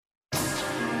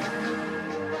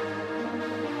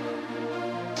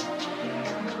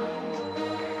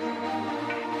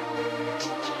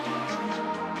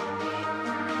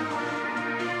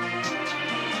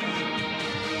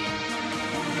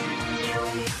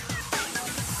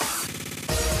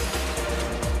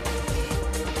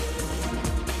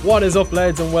What is up,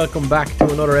 lads, and welcome back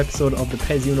to another episode of the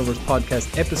PES Universe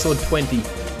podcast, episode 20.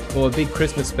 So a big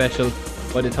Christmas special.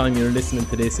 By the time you're listening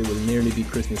to this, it will nearly be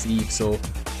Christmas Eve. So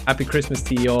happy Christmas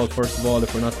to you all, first of all,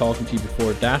 if we're not talking to you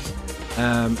before that.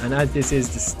 And as this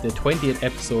is the 20th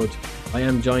episode, I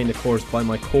am joined, of course, by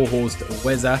my co-host,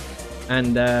 Weza.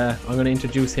 And I'm going to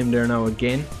introduce him there now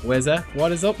again. Weza,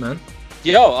 what is up, man?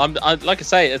 Yo, I'm like I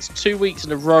say, it's 2 weeks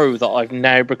in a row that I've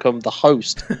now become the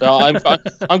host.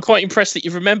 I'm quite impressed that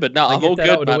you've remembered. No, I'm all good. I'll get that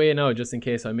out of the way now, just in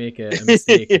case I make a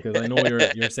mistake, because I know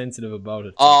you're sensitive about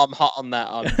it. Oh, I'm hot on that.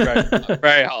 I'm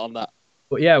very hot on that.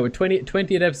 But yeah, we're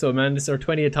 20th episode, man. This is our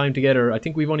 20th time together. I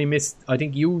think we've only missed. I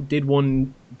think you did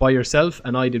one by yourself,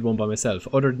 and I did one by myself.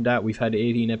 Other than that, we've had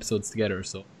 18 episodes together.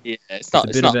 So yeah, it's not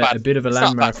a bit of a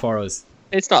landmark for us.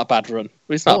 It's not a bad run.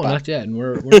 It's not bad. Not yet, and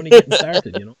we're only getting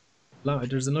started. You know.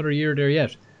 There's another year there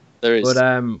yet. There is.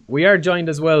 But we are joined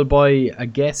as well by a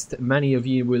guest. Many of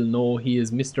you will know he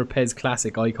is Mr. PES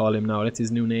Classic, I call him now. That's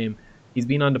his new name. He's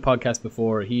been on the podcast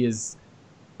before. He has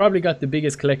probably got the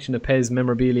biggest collection of PES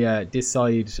memorabilia this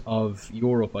side of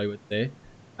Europe, I would say.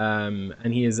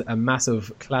 And he is a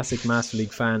massive Classic Master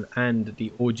League fan and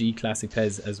the OG Classic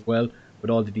PES as well,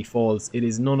 with all the defaults. It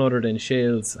is none other than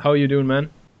Shales. How are you doing, man?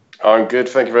 I'm good,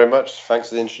 thank you very much. Thanks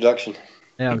for the introduction.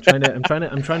 Yeah, I'm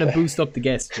trying to boost up the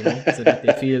guests, you know, so that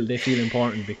they feel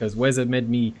important, because Weza made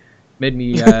me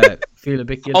feel a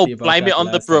bit guilty about blame it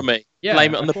on the Brummie. Yeah,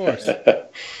 blame it on of course.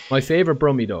 My favorite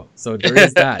Brummie though, so there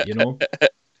is that, you know.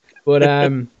 But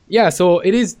yeah, so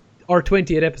it is our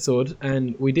 20th episode,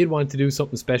 and we did want to do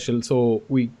something special, so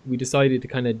we decided to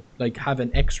kind of like have an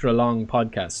extra long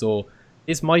podcast. So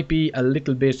this might be a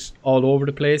little bit all over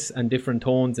the place and different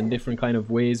tones and different kind of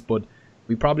ways, but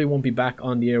we probably won't be back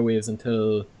on the airwaves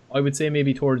until, I would say,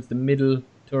 maybe towards the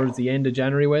end of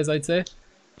January, Wes, I'd say.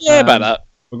 Yeah, about that.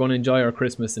 We're going to enjoy our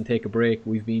Christmas and take a break.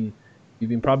 We've been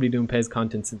probably doing PES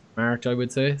content since March, I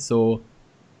would say. So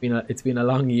it's been a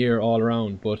long year all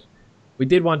around. But we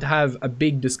did want to have a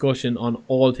big discussion on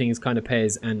all things kind of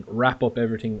PES and wrap up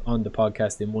everything on the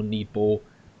podcast in one neat bow.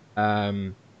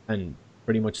 And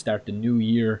pretty much start the new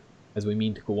year as we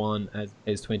mean to go on as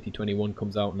PES 2021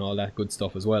 comes out and all that good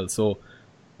stuff as well. So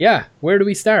yeah, where do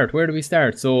we start?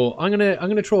 So I'm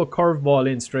gonna throw a curveball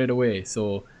in straight away.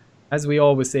 So as we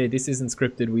always say, this isn't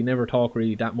scripted. We never talk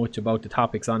really that much about the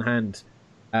topics on hand.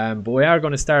 But we are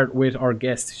going to start with our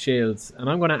guest, Shales. And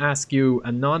I'm going to ask you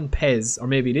a non-PES, or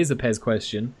maybe it is a PES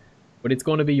question, but it's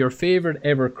going to be your favourite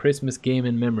ever Christmas game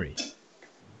in memory.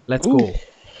 Let's go.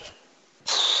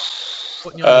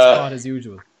 Putting you on the spot as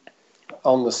usual.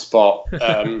 On the spot.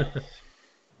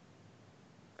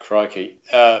 Crikey.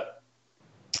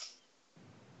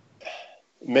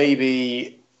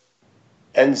 Maybe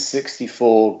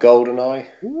N64 GoldenEye.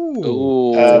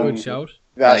 Ooh, that's a good shout.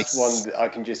 That's one that I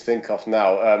can just think of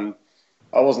now.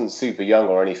 I wasn't super young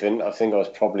or anything. I think I was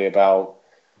probably about,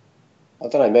 I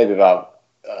don't know, maybe about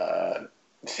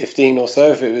 15 or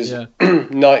so, if it was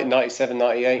 97,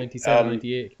 98. 97,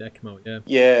 98, that came out, yeah.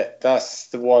 Yeah, that's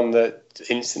the one that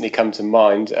instantly come to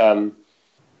mind. That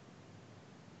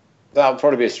would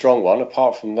probably be a strong one.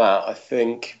 Apart from that, I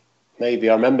think maybe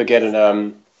I remember getting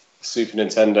Super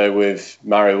Nintendo with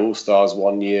Mario All-Stars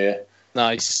one year.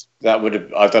 Nice. That would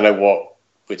have, I don't know what,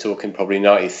 we're talking probably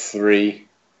 93,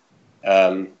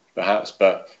 perhaps.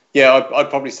 But yeah, I'd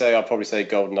probably say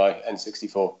GoldenEye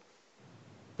N64.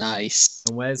 Nice.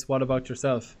 And Wes, what about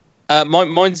yourself?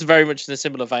 Mine's very much in a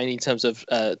similar vein in terms of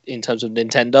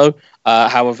Nintendo.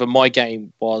 However, my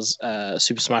game was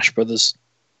Super Smash Brothers.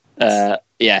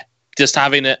 Yeah, just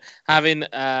having a kind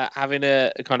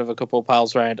of a couple of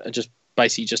pals around and just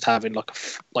basically just having like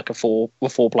a four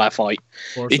player fight.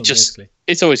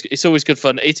 It's always good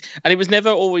fun. It was never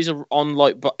always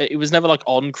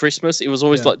on Christmas. It was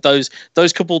always like those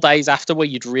couple of days after where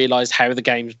you'd realised how the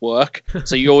games work.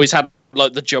 So you always had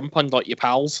like the jump on like your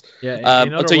pals. Yeah.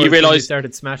 Until you realised you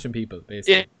started smashing people,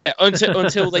 basically. Yeah.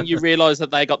 Until then you realised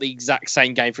that they got the exact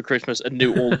same game for Christmas and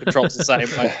knew all the controls the same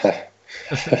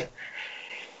way.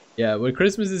 Yeah, well,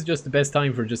 Christmas is just the best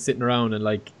time for just sitting around and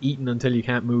like eating until you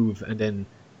can't move, and then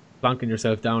plonking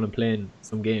yourself down and playing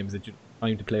some games that you're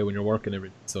trying to play when you're working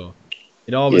everything. So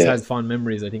it always has fond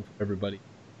memories, I think, for everybody.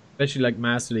 Especially like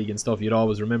Master League and stuff, you'd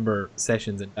always remember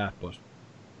sessions and that. But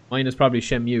mine is probably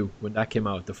Shenmue when that came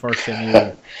out. The first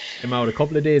Shenmue came out a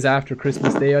couple of days after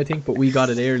Christmas Day, I think, but we got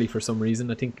it early for some reason.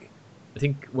 I think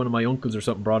one of my uncles or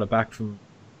something brought it back from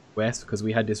West because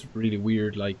we had this really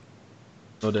weird like,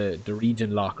 the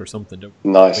region lock or something.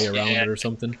 Nice. Way around it or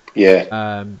something.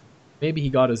 Yeah. Maybe he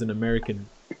got us an American.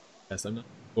 Yes, I'm not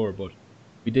sure, but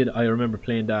we did. I remember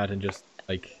playing that and just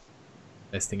like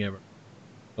best thing ever.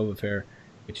 Love affair.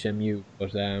 Shenmue.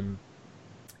 But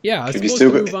yeah, I Have you suppose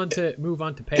still to got- move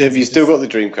on to PES. Have you still got the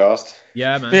Dreamcast?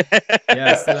 Yeah, man.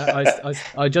 Yeah,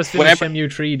 I just finished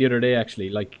Shenmue 3 the other day, actually,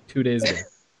 like 2 days ago.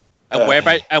 And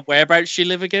whereabouts you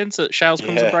live again? So that Shales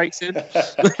comes and breaks in. Yeah,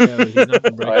 well, he's not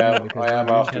gonna break in because I am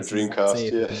my after isn't Dreamcast.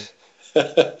 safe.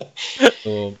 Yes.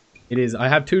 So it is. I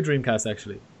have 2 Dreamcasts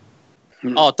actually.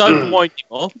 Oh, don't wind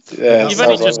him up. Yeah, You've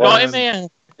only sounds just like got one. him here.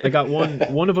 I got one.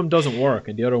 One of them doesn't work,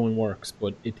 and the other one works,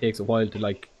 but it takes a while to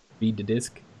like read the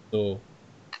disc. So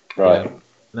Right. yeah.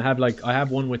 And I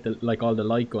have one with all the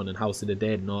light gun and House of the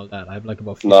Dead and all that. I have like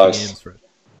about 50 Nice. games for it.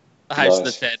 House of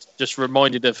Nice. the Dead. Just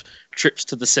reminded of trips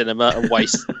to the cinema and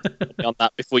waste on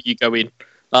that before you go in.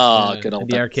 Ah, good old and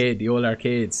the days. arcade, the old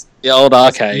arcades. The old Eat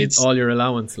arcades. all your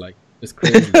allowance, like just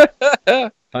crazy.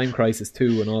 Time Crisis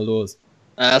 2 and all those.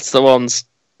 That's the ones.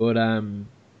 But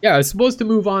yeah, I was supposed to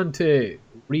move on to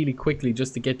really quickly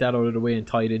just to get that out of the way and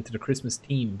tie it into the Christmas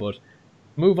theme, but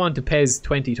move on to PES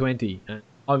 2020. And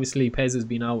obviously PES has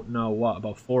been out now,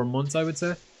 about 4 months, I would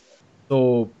say.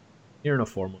 So, near enough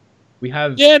 4 months. We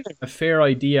have a fair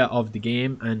idea of the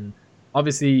game, and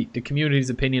obviously the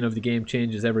community's opinion of the game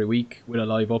changes every week with a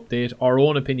live update. Our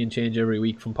own opinion change every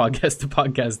week from podcast to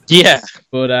podcast. Yeah.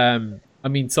 But I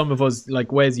mean, some of us,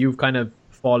 like Wes, you've kind of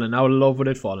fallen out of love with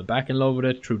it, fallen back in love with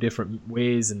it through different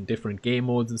ways and different game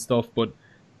modes and stuff. But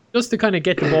just to kind of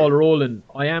get the ball rolling,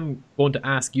 I am going to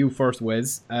ask you first,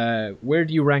 Wes. Where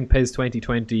do you rank PES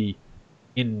 2020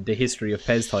 in the history of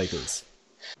PES titles?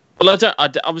 Well,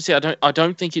 I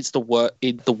don't think it's the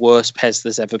worst PES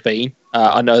there's ever been.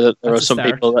 I know that there That's are some a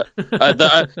start. people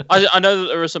that I know that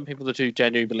there are some people that do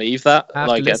genuinely believe that. Half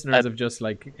like, the listeners have just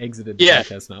like exited the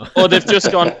podcast now. or they've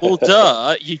just gone, well,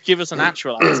 duh, you give us an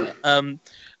actual answer.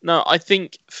 No, I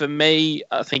think for me,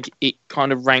 I think it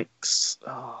kind of ranks.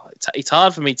 It's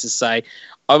hard for me to say.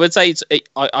 I would say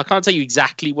I can't tell you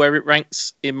exactly where it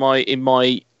ranks in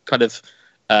my kind of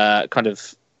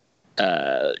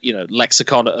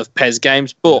lexicon of PES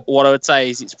games. But what I would say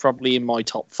is it's probably in my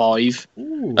top 5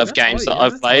 Ooh, of games that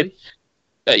I've played.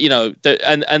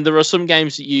 And there are some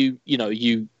games that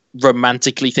you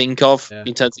romantically think of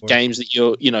in terms of games that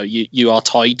you are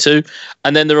tied to,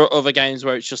 and then there are other games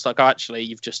where it's just like, actually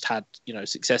you've just had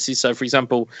successes. So for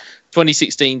example,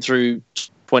 2016 through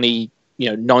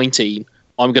 2019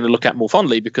 I'm going to look at more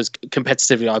fondly because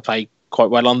competitively I play quite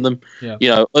well on them.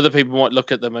 Other people might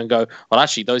look at them and go, well,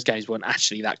 actually those games weren't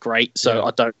actually that great, so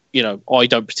I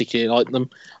don't particularly like them.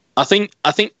 I think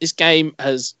this game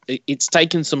it's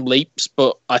taken some leaps,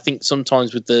 but I think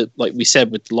sometimes with the, like we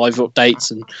said, with the live updates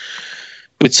and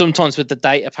sometimes with the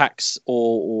data packs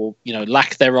or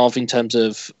lack thereof in terms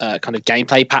of kind of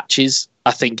gameplay patches,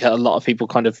 I think a lot of people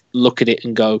kind of look at it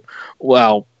and go,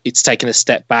 well, it's taken a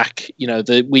step back.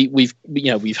 We've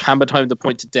hammered home the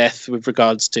point to death with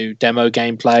regards to demo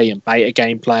gameplay and beta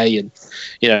gameplay and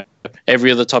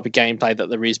every other type of gameplay that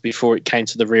there is before it came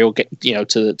to the real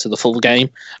to the full game.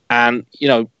 And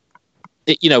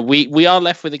we are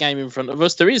left with a game in front of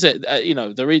us. There is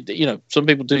some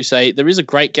people do say there is a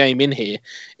great game in here.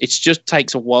 It just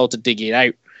takes a while to dig it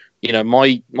out.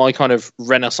 My kind of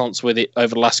renaissance with it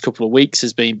over the last couple of weeks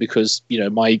has been because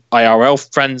my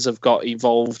IRL friends have got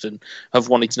involved and have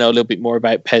wanted to know a little bit more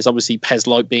about PES. Obviously, PES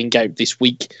Lite being out this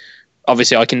week,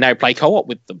 obviously I can now play co-op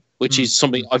with them, which is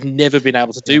something I've never been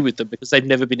able to do with them because they've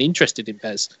never been interested in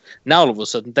PES. Now all of a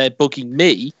sudden they're bugging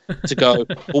me to go,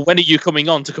 well, when are you coming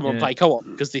on to come and play co-op?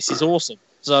 Because this is awesome.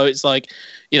 So it's like,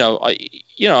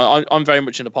 I'm very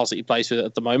much in a positive place with it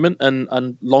at the moment,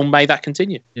 and long may that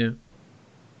continue. Yeah.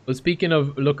 Well, speaking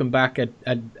of looking back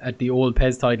at the old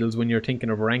PES titles when you're thinking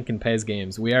of ranking PES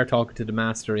games, we are talking to the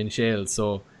master in Shales.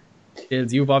 So,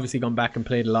 Shales, you've obviously gone back and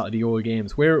played a lot of the old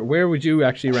games. Where would you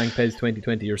actually rank PES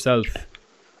 2020 yourself?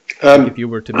 If you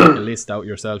were to make a list out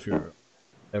yourself, or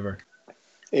whatever.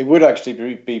 It would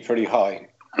actually be pretty high.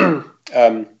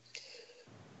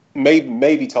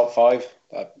 Maybe top 5.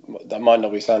 That might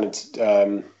not be sounding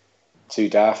too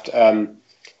daft.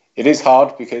 It is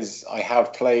hard because I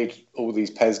have played all these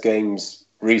PES games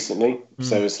recently,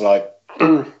 so it's like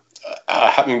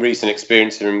having recent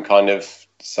experience in them kind of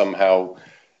somehow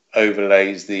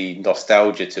overlays the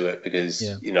nostalgia to it because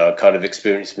I kind of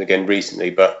experienced them again recently.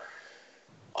 But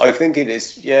I think it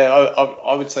is,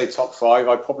 I would say top 5.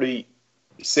 I probably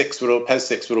PES 6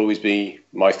 would always be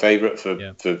my favourite for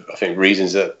I think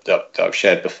reasons that I've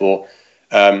shared before.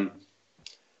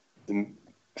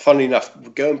 Funnily enough,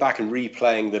 going back and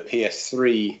replaying the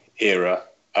PS3 era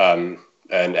and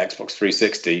Xbox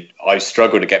 360, I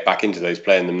struggle to get back into those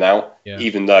playing them now,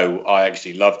 even though I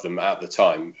actually loved them at the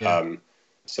time.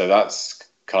 So that's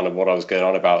kind of what I was going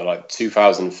on about. Like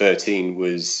 2013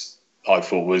 was I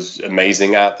thought was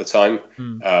amazing at the time.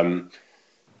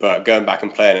 But going back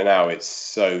and playing it now, it's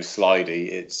so slidey.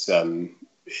 It's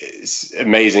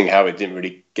amazing how it didn't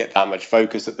really get that much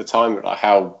focus at the time, but like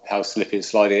how slippy and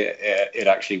slidey it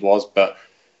actually was. But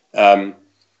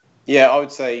yeah, I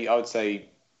would say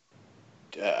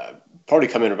probably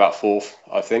come in about fourth,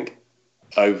 I think,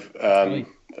 of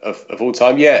all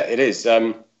time. Yeah, it is.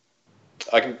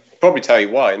 I can probably tell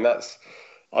you why, and that's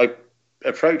I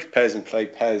approach PES and play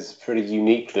PES pretty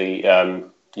uniquely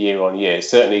year on year.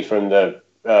 Certainly from the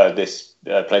this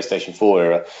PlayStation 4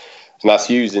 era, and that's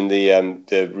using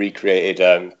the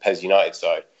recreated PES United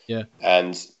side. Yeah,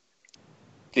 and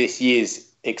this year's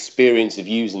experience of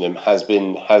using them has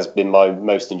been my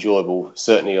most enjoyable,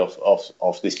 certainly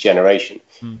of this generation,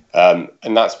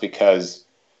 and that's because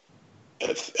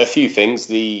a few things.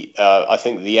 I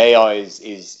think the AI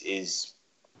is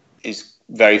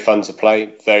very fun to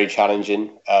play, very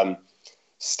challenging.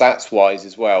 Stats wise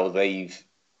as well, they've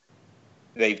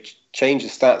changed the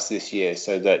stats this year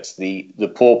so that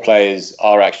the poor players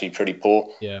are actually pretty poor.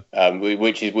 Yeah.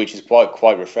 Which is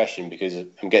quite refreshing, because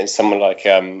I'm getting someone like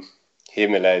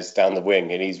Jimenez down the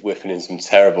wing, and he's whipping in some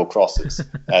terrible crosses,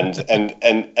 and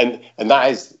that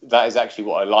is actually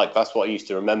what I like. That's what I used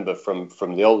to remember from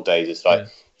the old days. It's like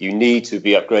you need to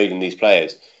be upgrading these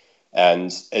players,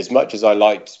 and as much as I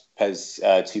liked PES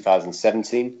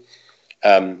 2017,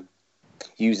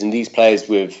 using these players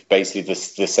with basically the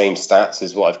same stats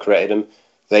as what I've created them,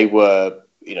 they were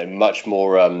much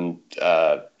more.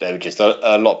 They were just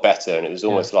a lot better, and it was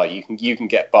almost like you can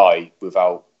get by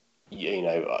without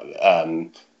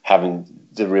having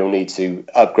the real need to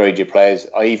upgrade your players.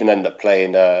 I even ended up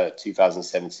playing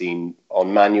 2017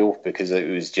 on manual because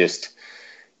it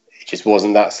just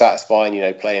wasn't that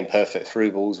satisfying. Playing perfect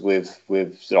through balls with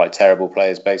like terrible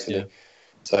players basically. Yeah.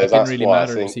 So it didn't really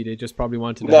matter. You see, they just probably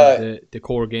wanted to have the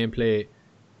core gameplay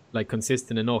like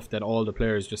consistent enough that all the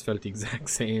players just felt the exact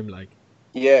same. Like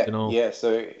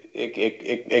So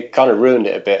it kind of ruined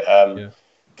it a bit.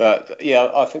 But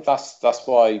yeah, I think that's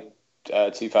why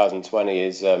 2020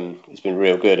 has been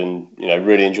real good, and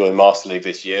really enjoying Master League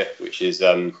this year, which is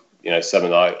something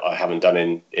that I haven't done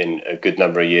in a good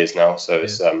number of years now. So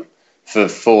it's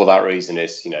for that reason,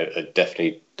 it's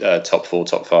definitely top 4,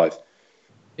 top 5.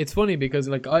 It's funny because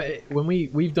like when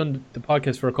we've done the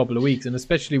podcast for a couple of weeks, and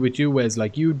especially with you, Wes,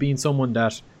 like you'd been someone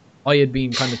that I had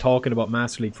been kind of talking about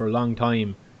Master League for a long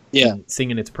time, and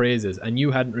singing its praises, and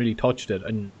you hadn't really touched it.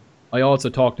 And I also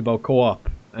talked about co-op,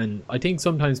 and I think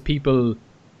sometimes people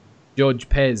judge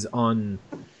PES on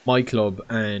My Club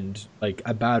and like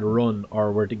a bad run,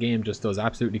 or where the game just does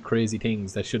absolutely crazy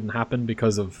things that shouldn't happen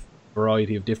because of a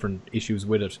variety of different issues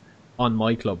with it on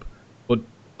My Club. But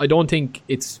I don't think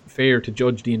it's fair to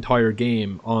judge the entire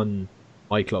game on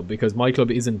My Club, because My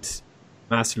Club isn't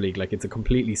Master League. Like, it's a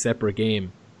completely separate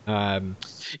game. I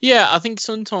think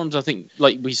sometimes,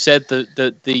 like we said,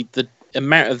 the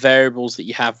amount of variables that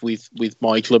you have with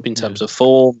My Club in terms of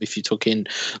form, if you took in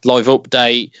live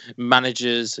update,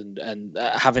 managers, and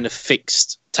having a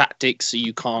fixed tactics, so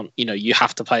you can't, you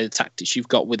have to play the tactics you've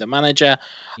got with a manager.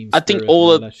 I think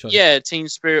all of team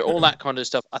spirit, all that kind of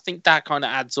stuff. I think that kind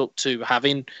of adds up to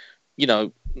having,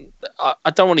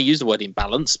 I don't want to use the word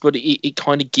imbalance, but it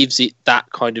kind of gives it that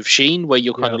kind of sheen where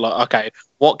you're kind of like, okay,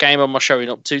 what game am I showing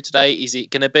up to today? Is it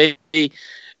going to be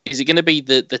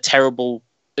the terrible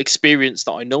experience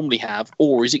that I normally have,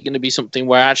 or is it going to be something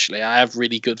where actually I have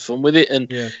really good fun with it? And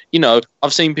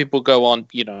I've seen people go on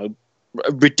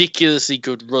ridiculously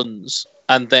good runs,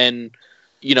 and then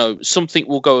something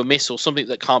will go amiss, or something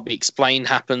that can't be explained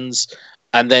happens,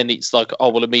 and then it's like, oh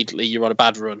well, immediately you're on a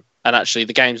bad run, and actually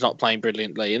the game's not playing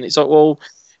brilliantly, and it's like, well,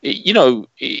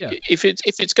 if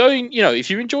it's going, if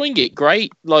you're enjoying it,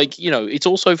 great. Like, it's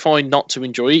also fine not to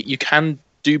enjoy it. You can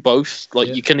do both.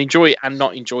 Like, you can enjoy it and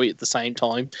not enjoy it at the same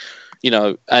time,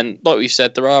 and like we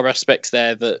said, there are aspects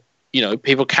there that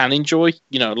people can enjoy,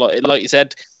 like you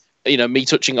said, me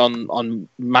touching on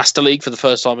Master League for the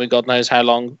first time in God knows how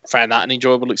long, found that an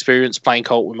enjoyable experience. Playing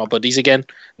co-op with my buddies again,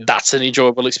 that's an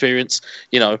enjoyable experience,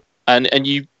 and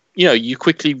you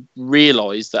quickly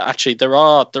realize that actually there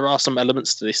are some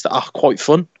elements to this that are quite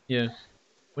fun.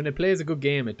 When it plays a good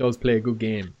game, it does play a good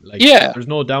game. Like, there's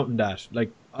no doubt in that.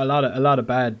 Like, a lot of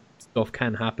bad stuff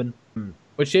can happen.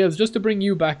 But Shales, just to bring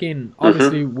you back in,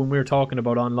 obviously when we're talking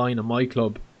about online on My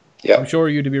Club, I'm sure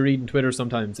you'd be reading Twitter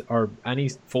sometimes, or any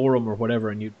forum or whatever,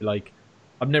 and you'd be like,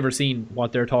 I've never seen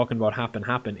what they're talking about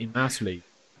happen in Master League.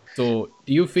 So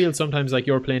do you feel sometimes like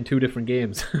you're playing two different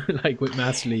games, like with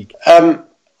Master League?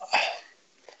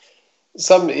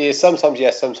 Sometimes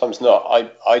yes, sometimes not.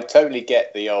 I totally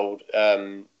get the old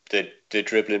the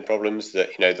dribbling problems that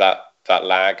that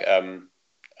lag.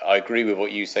 I agree with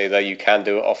what you say though. You can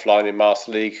do it offline in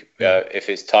Master League if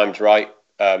it's timed right.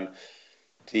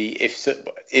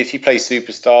 If you play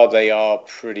Superstar, they are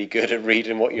pretty good at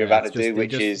reading what you're about to do, they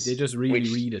just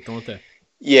really read it, don't they?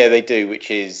 Yeah, they do. Which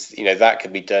is, that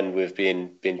can be done with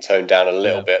being toned down a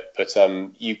little bit, but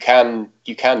you can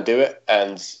do it,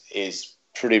 and it's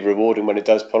pretty rewarding when it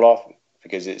does pull off,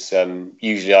 because it's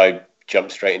usually I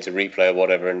jump straight into replay or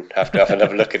whatever and have to have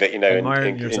another look at it, in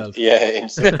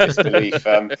disbelief.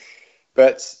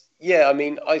 But yeah, I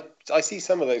mean, I see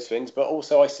some of those things, but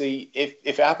also I see if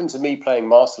it happens to me playing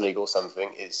Master League or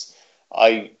something,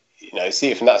 I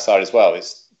see it from that side as well.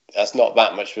 That's not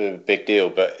that much of a big deal.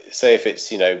 But say if it's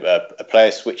a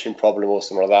player switching problem or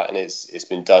something like that, and it's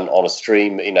been done on a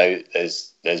stream,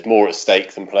 there's more at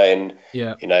stake than playing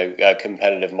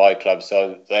competitive My Club.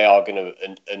 So they are going to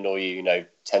annoy you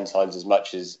 10 times as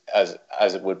much as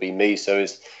it would be me. So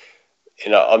it's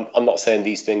I'm not saying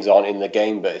these things aren't in the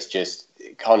game, but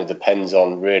it kind of depends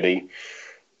on really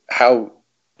how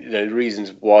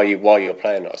reasons why you're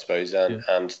playing it, I suppose,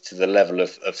 and to the level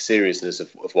of seriousness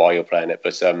of why you're playing it.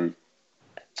 But so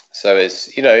it's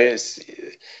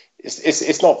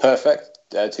it's not perfect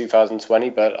 2020,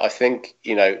 but I think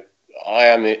I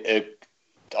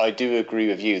do agree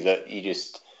with you that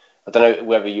I don't know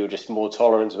whether you're just more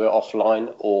tolerant of it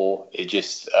offline, or it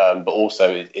just but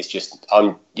also it's just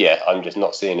I'm just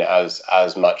not seeing it as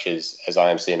much as I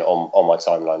am seeing it on my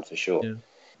timeline for sure. Yeah.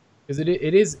 Because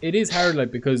it is hard,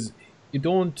 like, because you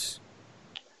don't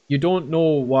know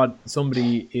what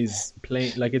somebody is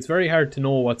playing. Like, it's very hard to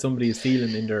know what somebody is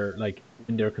feeling in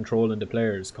their controlling the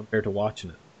players compared to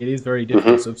watching it. It is very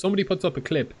different. So if somebody puts up a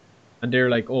clip and they're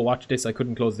like, "Oh, watch this! I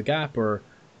couldn't close the gap," or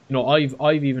I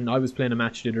was playing a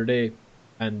match the other day,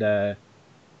 and I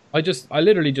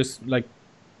literally just like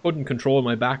couldn't control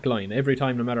my backline every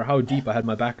time, no matter how deep I had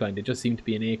my backline. It just seemed to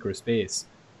be an acre of space.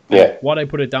 Yeah. What I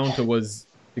put it down to was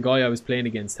the guy I was playing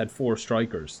against had 4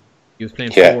 strikers. He was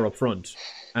playing 4 up front,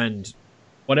 and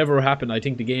whatever happened, I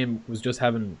think the game was just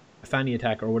having a fanny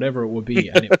attack or whatever it would be,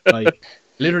 and it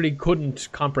literally couldn't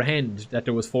comprehend that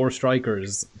there was 4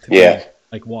 strikers to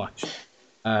watch.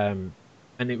 And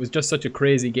it was just such a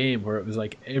crazy game where it was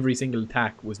like every single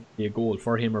attack was a goal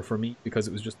for him or for me, because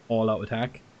it was just all out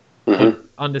attack. But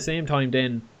on the same time,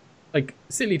 then, like,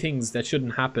 silly things that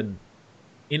shouldn't happen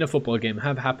in a football game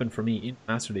have happened for me in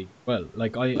Master League. Well,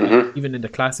 like I even in the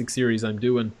classic series I'm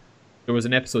doing, there was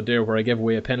an episode there where I gave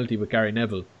away a penalty with Gary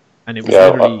Neville, and it was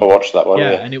literally I watched that one.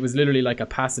 Yeah, and it was literally like a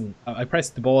passing. I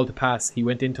pressed the ball to pass. He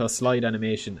went into a slide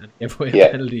animation and gave away a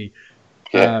penalty.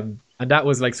 Yeah. And that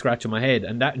was like scratching my head,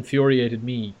 and that infuriated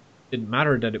me. It didn't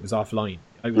matter that it was offline.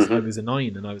 I was a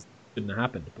 9, and it shouldn't have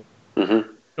happened. But,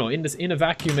 in a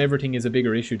vacuum, everything is a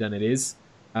bigger issue than it is.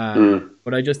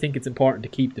 But I just think it's important to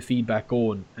keep the feedback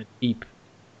going and keep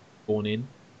going in,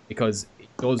 because it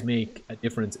does make a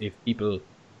difference if people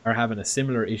are having a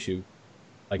similar issue,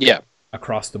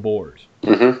 across the board.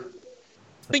 I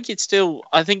think it's still.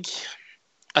 I think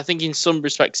in some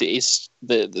respects it is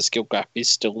the skill gap is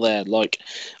still there. Like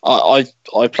I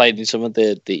played in some of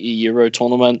the Euro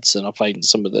tournaments, and I played in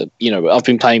some of the I've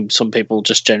been playing some people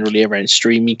just generally around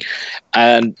streaming,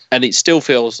 and it still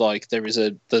feels like there's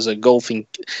a golfing.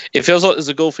 It feels like there's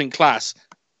a golfing class,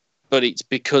 but it's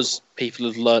because people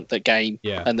have learnt the game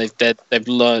and they've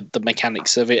learned the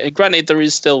mechanics of it. And granted, there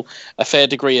is still a fair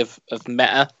degree of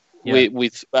meta.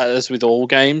 With as with all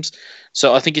games,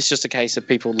 so I think it's just a case of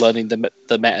people learning the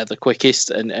meta the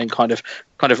quickest and kind of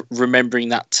remembering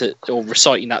that or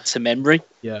reciting that to memory.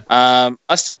 I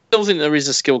still think there is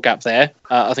a skill gap there.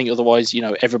 I think otherwise,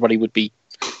 everybody would be,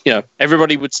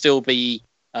 everybody would still be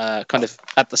kind of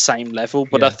at the same level.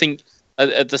 But I think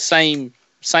at the same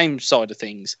side of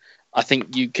things, I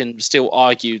think you can still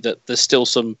argue that there's still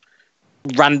some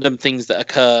random things that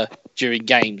occur during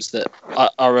games that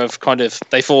are of kind of,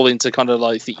 they fall into kind of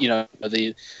like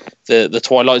the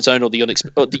Twilight Zone or the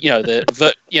unexpected,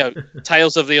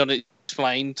 Tales of the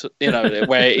Unexplained,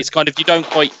 where it's kind of you don't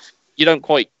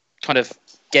quite kind of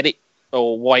get it,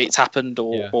 or why it's happened,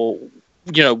 or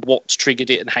what's triggered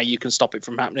it and how you can stop it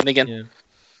from happening again.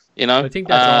 I think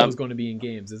that's always going to be in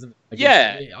games, isn't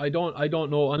it? I don't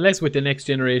know, unless with the next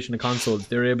generation of consoles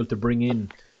they're able to bring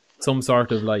in some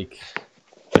sort of like,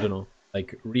 I don't know,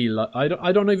 like real. I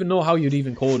don't even know how you'd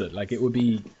even code it. Like, it would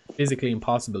be physically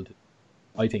impossible to.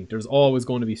 I think there's always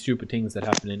going to be stupid things that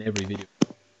happen in every video.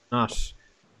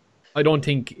 I don't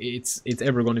think it's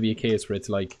ever going to be a case where it's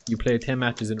like you play 10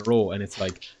 matches in a row and it's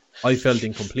like I felt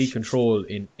in complete control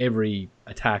in every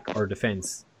attack or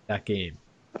defense that game.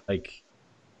 Like,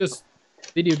 just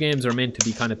video games are meant to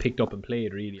be kind of picked up and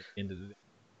played, really, at the end of the day.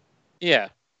 Yeah,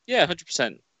 Yeah,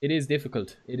 100%. It is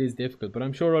difficult. It is difficult, but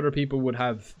I'm sure other people would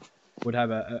have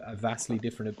a vastly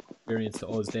different experience to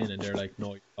us then, and they're like,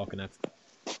 "No, you're talking that."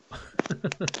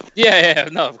 Yeah,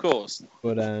 no, of course.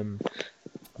 But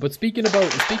speaking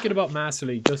about Master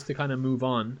League, just to kind of move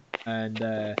on and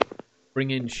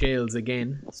bring in Shales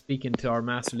again, speaking to our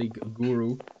Master League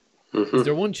guru, is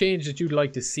there one change that you'd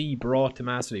like to see brought to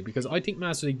Master League? Because I think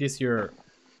Master League this year,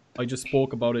 I just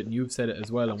spoke about it and you've said it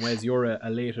as well, and Wes, you're a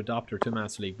late adopter to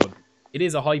Master League, but it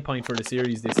is a high point for the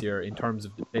series this year in terms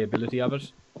of the playability of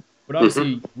it. But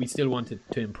obviously, we still want it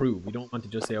to improve. We don't want to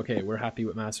just say, okay, we're happy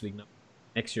with Master League now.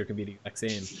 Next year can be the exact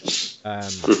same.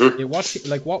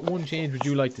 What one change would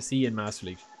you like to see in Master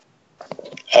League?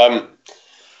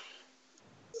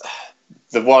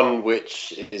 The one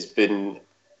which has been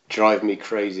driving me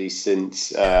crazy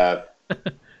since... I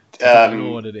don't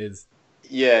know what it is.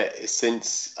 Yeah,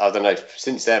 since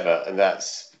ever, and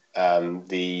that's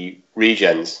the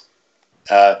regens.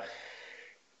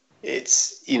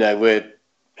 It's, we're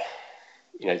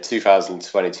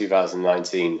 2020,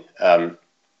 2019.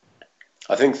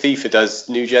 I think FIFA does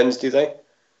new gens, do they?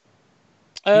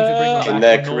 In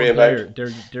their career mode?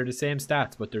 They're the same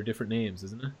stats, but they're different names,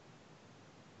 isn't it?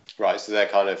 Right, so they're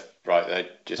kind of they're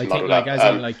just muddled up.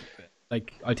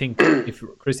 I think if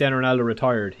Cristiano Ronaldo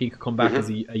retired, he could come back as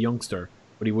a youngster,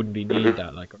 but he wouldn't be named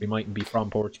that, or he mightn't be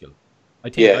from Portugal. I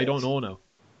don't know now.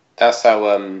 That's how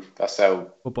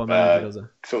Football Manager does it.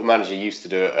 Football Manager used to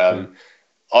do it.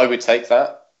 I would take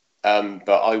that,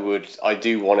 but I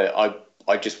do want it.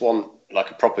 I just want like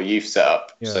a proper youth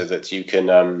setup so that you can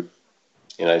so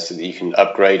that you can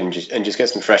upgrade and just get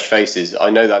some fresh faces. I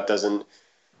know that's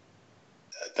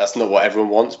not what everyone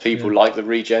wants. People like the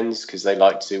regens because they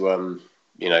like to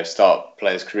start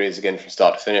players' careers again from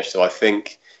start to finish. So I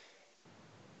think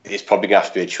it's probably going to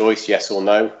have to be a choice, yes or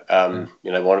no. One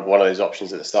of those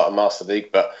options at the start of Master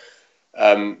League. But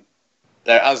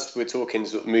as we're talking,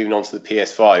 sort of moving on to the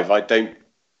PS5, I don't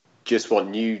just want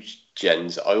new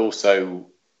gens. I also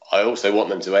want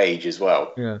them to age as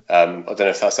well. Yeah. I don't know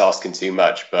if that's asking too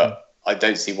much, but I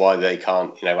don't see why they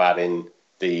can't add in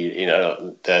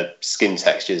the skin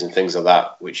textures and things like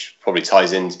that, which probably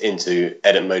ties into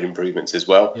edit mode improvements as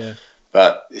well. Yeah.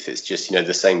 But if it's just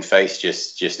the same face,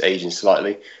 just aging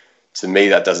slightly, to me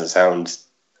that doesn't sound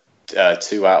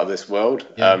too out of this world.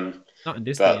 Yeah. Not in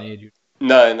this day and age.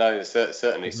 No,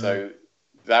 certainly. No. So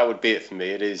that would be it for me.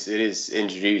 It is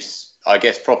introduce, I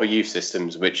guess, proper youth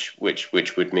systems, which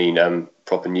would mean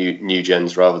proper new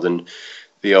gens rather than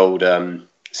the old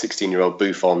 16-year-old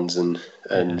Buffons and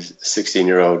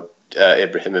 16-year-old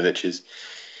Ibrahimoviches.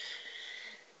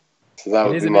 So that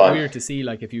would be mine. It is a bit weird to see,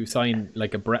 like, if you sign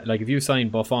if you sign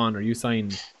Buffon or you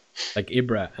sign like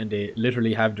Ibra and they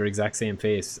literally have their exact same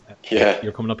face.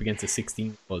 You're coming up against a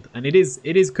 16-year-old, and it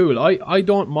is cool. I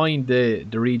don't mind the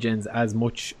regens as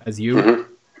much as you,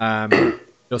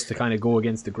 just to kind of go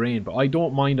against the grain. But I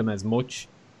don't mind them as much.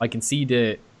 I can see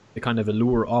the kind of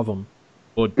allure of them,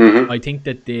 but I think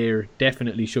that there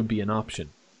definitely should be an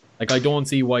option. Like, I don't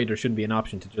see why there shouldn't be an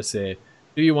option to just say,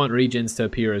 do you want regens to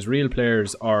appear as real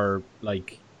players or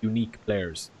like unique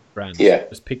players? Brands. Yeah.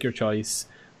 Just pick your choice.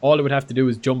 All it would have to do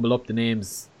is jumble up the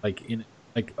names, all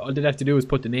they'd have to do is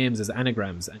put the names as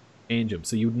anagrams and change them,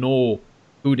 so you'd know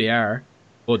who they are,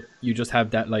 but you just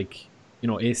have that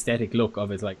aesthetic look of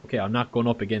it. Like, okay, I'm not going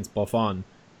up against Buffon,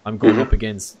 I'm going up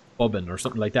against Bobbin or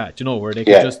something like that. Where they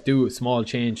could just do a small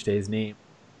change to his name,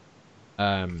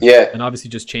 and obviously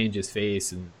just change his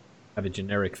face and have a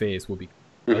generic face would be.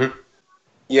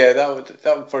 Yeah, that would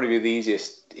probably be the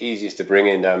easiest to bring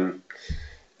in.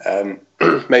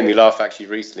 Made me laugh actually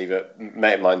recently, but a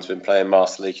mate of mine's been playing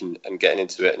Master League and getting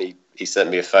into it, and he sent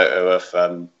me a photo of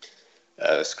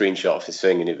a screenshot of his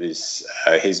thing, and it was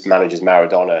his manager's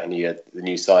Maradona, and he had the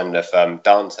new signing of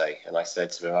Dante, and I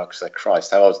said to him, I was like,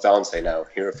 Christ, how old's Dante now?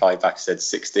 He replied back and said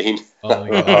 16. Oh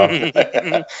my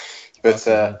God. But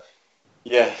so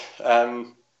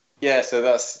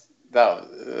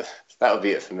that would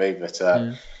be it for me. But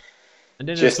and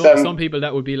then there's some people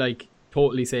that would be like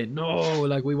totally saying, no,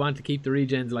 like, we want to keep the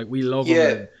regens, like, we love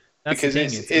them. That's the thing.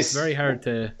 It's very hard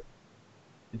to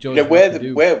judge where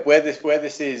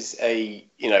this is a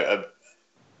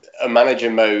manager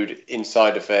mode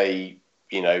inside of a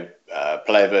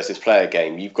player versus player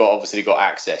game. You've obviously got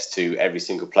access to every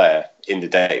single player in the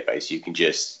database. You can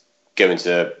just go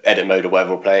into edit mode or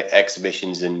whatever, or play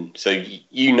exhibitions, and so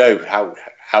you know how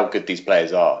good these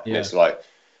players are. And it's like,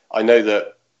 I know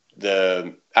that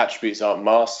the attributes aren't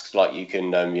masked. Like, you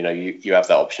can you have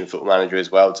that option in Football Manager as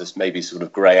well, just maybe sort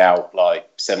of grey out like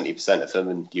 70% of them,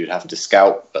 and you'd have to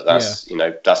scout, but that's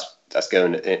that's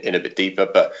going in a bit deeper.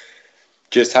 But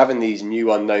just having these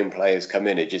new unknown players come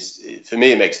in, for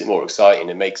me, it makes it more exciting.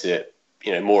 It makes it,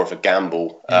 more of a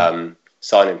gamble,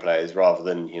 signing players rather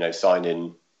than,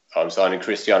 I'm signing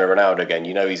Cristiano Ronaldo again.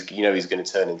 He's going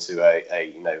to turn into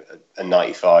a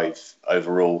 95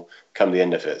 overall come the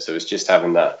end of it. So it's just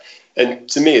having that. And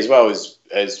to me as well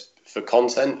as for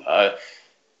content,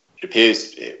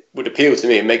 it would appeal to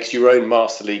me. It makes your own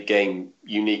Master League game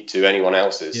unique to anyone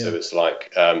else's. Yeah. So it's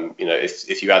like,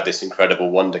 if you had this incredible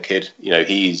wonder kid,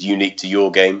 he's unique to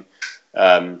your game.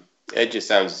 It just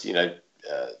sounds,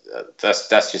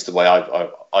 that's just the way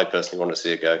I personally want to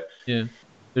see it go. Yeah.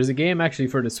 There's a game actually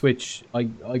for the Switch. I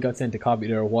got sent a copy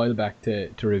there a while back to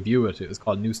review it. It was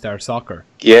called New Star Soccer.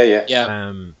 Yeah.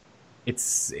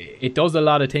 It does a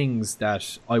lot of things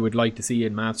that I would like to see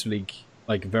in Master League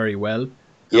very well.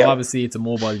 Yeah. Obviously, it's a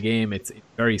mobile game. It's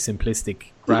very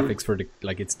simplistic graphics for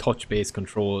it's touch-based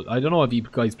control. I don't know if you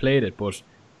guys played it, but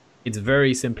it's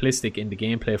very simplistic in the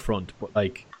gameplay front. But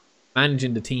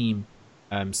managing the team,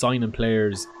 signing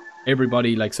players,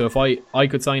 everybody. So if I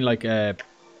could sign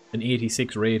an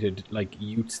 86 rated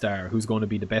youth star who's going to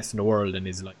be the best in the world and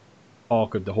is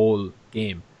talk of the whole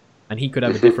game, and he could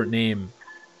have a different name.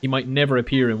 He might never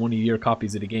appear in one of your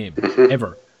copies of the game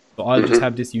ever. So I'll just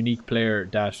have this unique player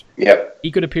that he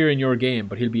could appear in your game,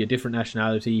 but he'll be a different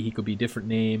nationality. He could be a different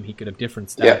name. He could have different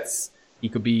stats. He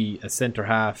could be a centre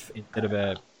half instead of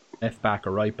a left back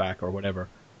or right back or whatever.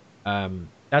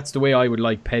 That's the way I would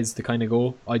like PES to kind of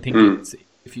go. I think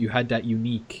if you had that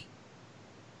unique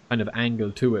kind of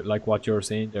angle to it, like what you're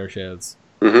saying there, Shells,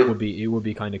 it would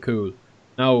be kind of cool.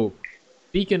 Now,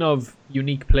 speaking of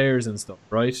unique players and stuff,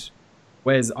 right?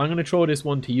 Wes, I'm going to throw this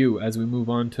one to you as we move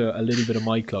on to a little bit of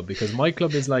My Club, because My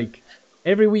Club is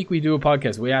every week we do a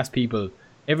podcast, we ask people,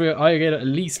 I get at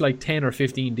least 10 or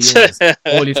 15 DMs.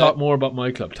 Oh, you talk more about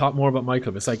My Club, talk more about My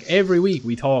Club. It's every week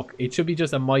we talk. It should be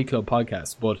just a My Club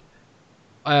podcast, but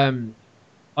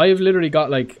I have literally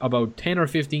got about 10 or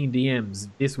 15 DMs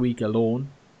this week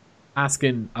alone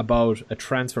asking about a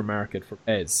transfer market for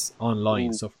PES online.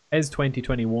 Ooh. So for PES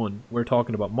 2021, we're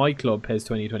talking about My Club PES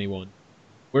 2021.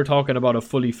 We're talking about a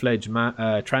fully fledged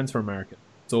transfer market.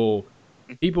 So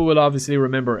people will obviously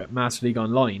remember Master League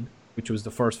Online, which was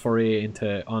the first foray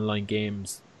into online game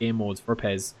modes for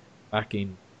PES back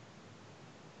in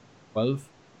 12.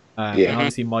 And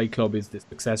obviously My Club is the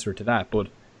successor to that. But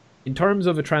in terms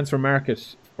of a transfer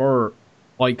market for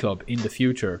My Club in the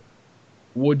future,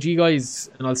 would you guys,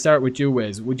 and I'll start with you,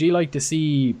 Wes, would you like to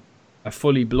see a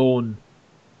fully blown,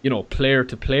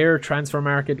 player-to-player transfer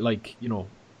market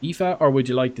FIFA, or would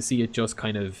you like to see it just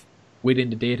kind of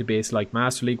within the database like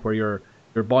Master League, where you're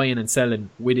buying and selling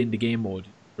within the game mode?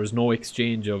 There's no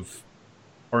exchange of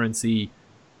currency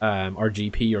or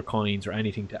GP or coins or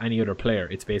anything to any other player.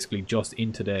 It's basically just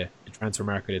into the transfer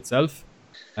market itself,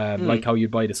 like how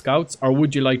you'd buy the scouts. Or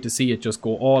would you like to see it just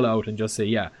go all out and just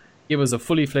say, give us a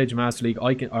fully fledged Master League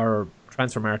or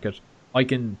transfer market. I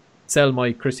can sell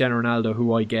my Cristiano Ronaldo,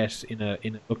 who I get in a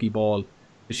lucky ball,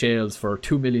 to Shales for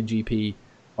 2 million GP.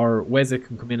 Or Wes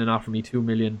can come in and offer me 2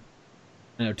 million,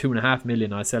 or 2.5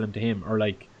 million. I sell him to him. Or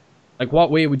what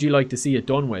way would you like to see it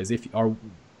done, Wes?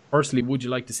 Firstly, would you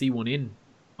like to see one in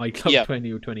My Club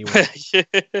 2021?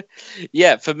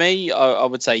 Yeah, for me, I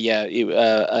would say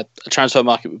a transfer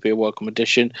market would be a welcome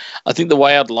addition. I think the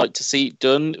way I'd like to see it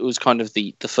done, it was kind of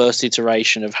the first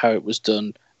iteration of how it was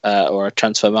done. Or a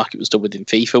transfer market was done within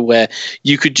FIFA, where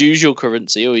you could use your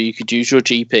currency, or you could use your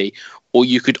GP, or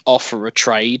you could offer a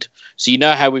trade. So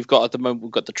how we've got at the moment,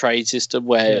 we've got the trade system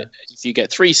where if you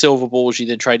get 3 silver balls, you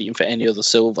then trade it in for any other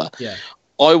silver. Yeah.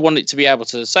 I want it to be able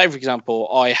to say, for example,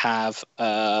 I have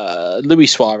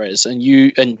Luis Suarez,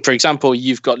 and for example,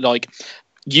 you've got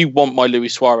you want my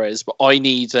Luis Suarez, but I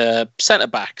need a centre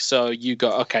back. So you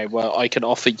go, okay, well, I can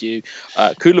offer you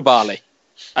Koulibaly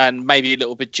and maybe a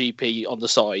little bit GP on the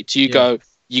side. So you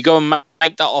go and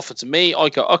make that offer to me. I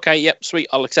go, okay, yep, sweet,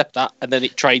 I'll accept that. And then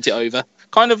it trades it over.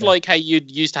 Kind of like how you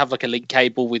used to have a link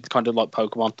cable with kind of like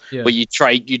Pokemon, where you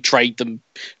trade them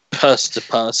person to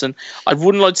person. I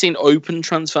wouldn't like to see an open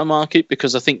transfer market,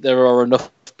 because I think there are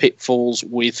enough pitfalls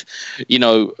with,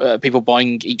 people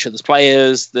buying each other's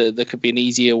players. There could be an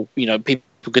easier, people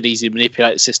could easily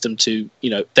manipulate the system to,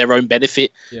 their own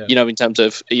benefit, in terms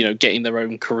of, getting their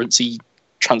own currency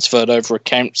transferred over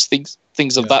accounts, things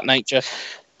of that nature.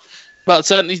 But I'd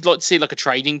certainly like to see a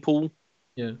trading pool.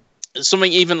 Yeah.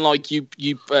 Something even like that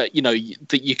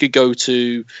you could go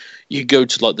to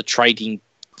the trading,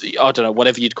 I don't know,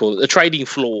 whatever you'd call it, the trading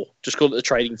floor. Just call it the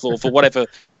trading floor for whatever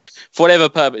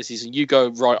purposes. And you go,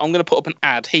 right, I'm going to put up an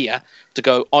ad here to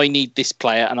go, I need this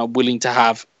player and I'm willing to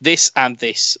have this and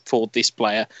this for this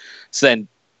player. So then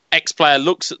X player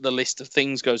looks at the list of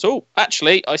things, goes, oh,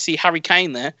 actually, I see Harry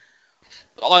Kane there.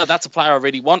 Oh, that's a player I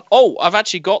really want. Oh, I've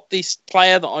actually got this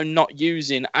player that I'm not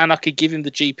using, and I could give him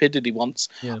the GP that he wants.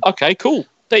 Yeah. Okay, cool.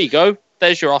 There you go.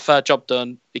 There's your offer. Job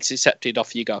done. It's accepted.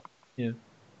 Off you go. Yeah.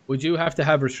 Would you have to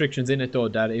have restrictions in it, though,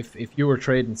 that if you were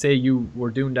trading, say you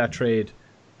were doing that trade,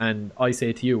 and I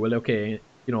say to you, well, okay,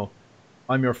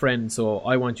 I'm your friend, so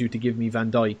I want you to give me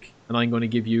Van Dijk, and I'm going to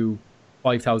give you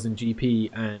 5,000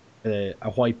 GP and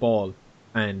a white ball,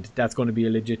 and that's going to be a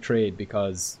legit trade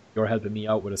because you're helping me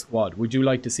out with a squad. Would you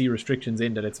like to see restrictions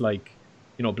in that it's like,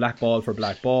 black ball for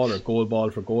black ball or gold ball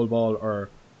for gold ball, or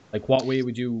like what way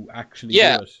would you actually do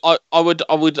it?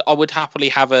 I would happily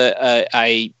have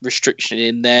a restriction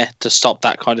in there to stop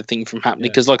that kind of thing from happening,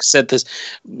 because like I said, there's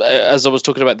as I was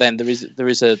talking about then, there is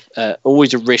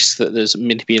always a risk that there's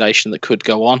manipulation that could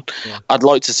go on. I'd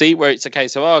like to see where it's a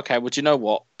case of well, do you know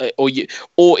what, or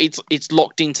it's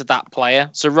locked into that player.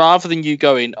 So rather than you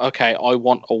going, okay, I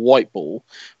want a white ball,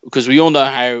 because we all know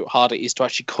how hard it is to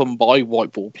actually come by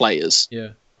white ball players.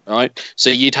 Yeah. Right,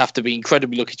 so you'd have to be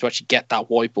incredibly lucky to actually get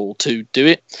that white ball to do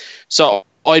it. So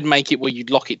I'd make it where you'd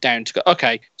lock it down to go,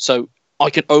 okay, so I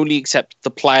can only accept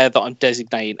the player that I'm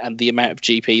designating and the amount of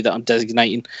GP that I'm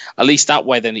designating. At least that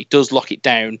way, then it does lock it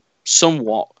down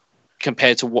somewhat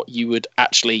compared to what you would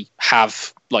actually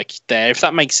have like there, if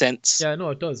that makes sense. Yeah, no,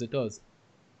 it does. That's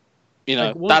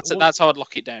how I'd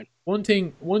lock it down. One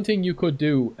thing you could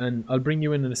do, and I'll bring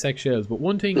you in a sec, Shells, but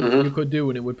one thing you could do,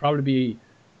 and it would probably be,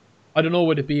 I don't know,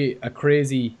 would it be a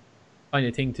crazy kind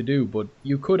of thing to do, but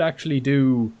you could actually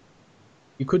do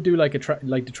like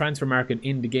like the transfer market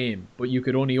in the game, but you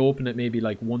could only open it maybe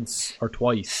like once or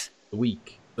twice a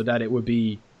week, so that it would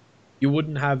be, you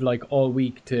wouldn't have like all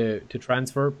week to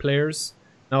transfer players.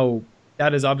 Now,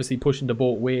 that is obviously pushing the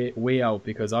boat way out,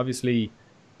 because obviously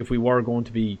if we were going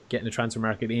to be getting a transfer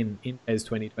market in PES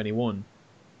 2021,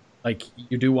 like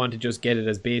you do want to just get it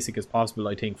as basic as possible,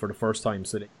 I think, for the first time,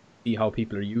 so that see how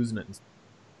people are using it.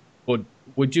 But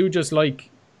would you just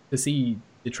like to see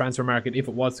the transfer market, if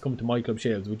it was to come to My Club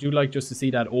Shells, would you like just to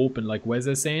see that open like Wes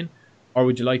is saying, or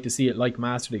would you like to see it like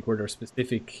Master League, where there are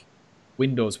specific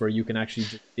windows where you can actually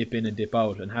just dip in and dip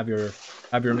out, and have your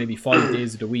maybe 5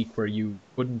 days of the week where you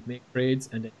couldn't make trades,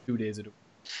 and then 2 days of the week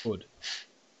could?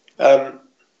 I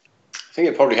think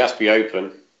it probably has to be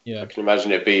open. Yeah, I can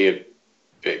imagine it'd be a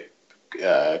bit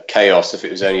chaos if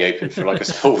it was only open for like a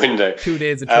small window. 2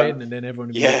 days of trading, and then everyone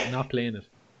would be not playing it.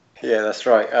 Yeah, that's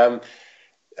right.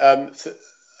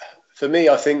 For me,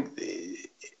 I think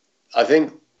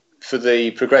for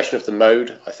the progression of the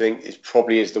mode, I think it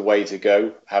probably is the way to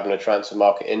go, having a transfer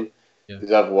market in,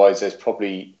 because otherwise there's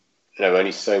probably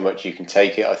only so much you can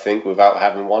take it, I think, without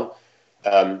having one.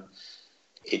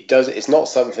 It's not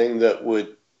something that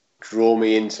would draw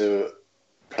me into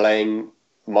playing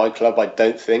My Club, I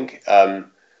don't think,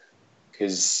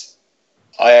 because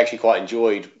I actually quite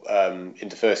enjoyed in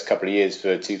the first couple of years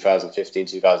for 2015,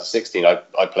 2016,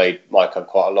 I played My Club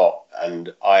quite a lot,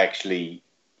 and I actually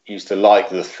used to like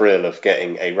the thrill of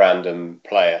getting a random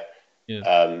player.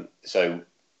 So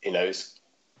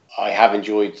I have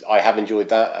enjoyed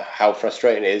that. How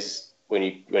frustrating it is when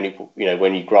you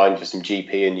grind for some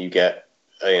GP and you get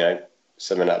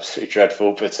something absolutely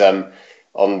dreadful, but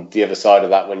on the other side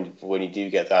of that, when you do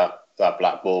get that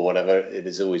black ball, whatever, it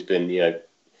has always been,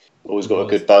 always got a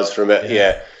good buzz from it.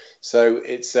 Yeah. So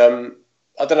it's, I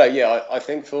don't know. Yeah. I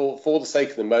think for the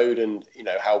sake of the mode and,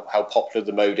 how popular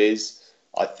the mode is,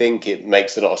 I think it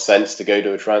makes a lot of sense to go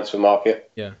to a transfer market.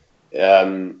 Yeah.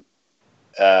 But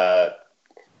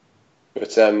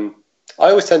I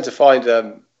always tend to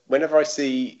find, whenever I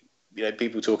see,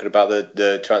 people talking about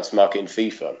the transfer market in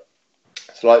FIFA,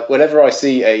 it's like whenever I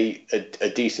see a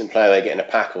decent player, they get in a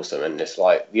pack or something, it's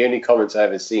like the only comments I've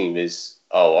ever seen is,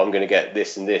 oh, I'm going to get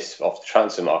this and this off the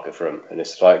transfer market from, and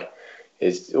it's like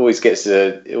it always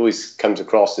comes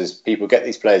across as people get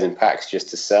these players in packs just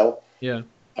to sell. Yeah.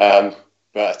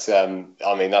 But I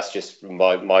mean, that's just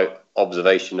my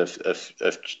observation of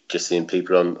just seeing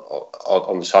people on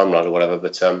the timeline or whatever.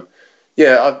 But I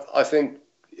think,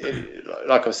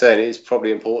 like I was saying, it is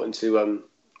probably important to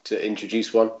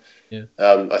introduce one. Yeah.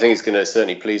 I think it's going to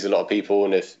certainly please a lot of people,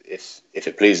 and if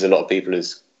it pleases a lot of people,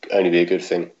 it's only be a good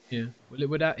thing. Yeah. Well,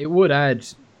 it would add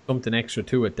something extra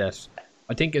to it, that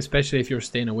I think, especially if you're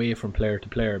staying away from player to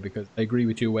player, because I agree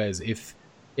with you, Wes. If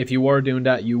you were doing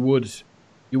that, you would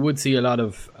see a lot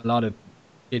of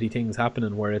shitty things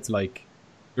happening, where it's like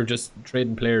you're just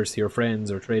trading players to your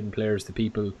friends or trading players to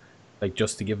people like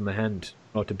just to give them a hand,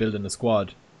 to building a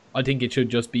squad. I think it should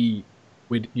just be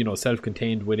with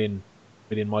self-contained within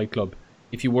My Club.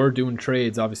 If you were doing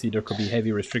trades, obviously there could be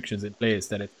heavy restrictions in place,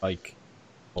 that it's like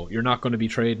You're not going to be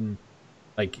trading,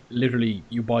 like, literally,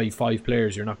 you buy 5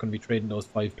 players, you're not going to be trading those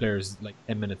 5 players, like,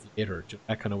 10 minutes later, just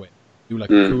that kind of way. Do, like,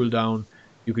 a cool down.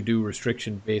 You could do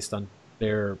restriction based on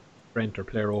player strength or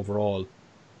player overall.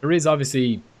 There is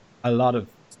obviously a lot of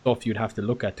stuff you'd have to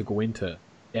look at to go into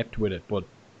depth with it, but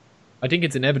I think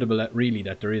it's inevitable that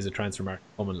there is a transfer market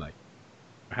coming. Like,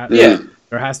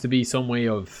 there has to be some way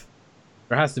of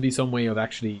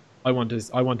actually. I want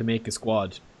to make a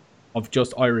squad of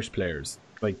just Irish players.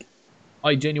 Like,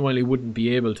 I genuinely wouldn't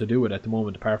be able to do it at the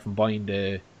moment, apart from buying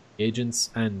the agents,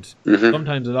 and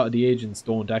sometimes a lot of the agents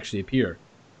don't actually appear.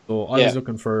 So I was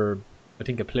looking for, I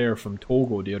think, a player from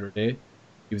Togo the other day.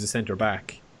 He was a centre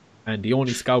back, and the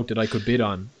only scout that I could bid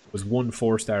on was 1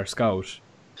 4-star scout,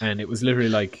 and it was literally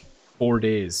like 4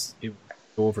 days it was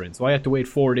over in. So I had to wait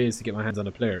 4 days to get my hands on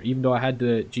a player, even though I had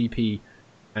the GP,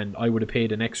 and I would have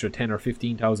paid an extra 10 or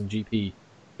 15,000 GP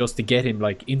just to get him,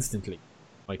 like, instantly,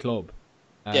 my club.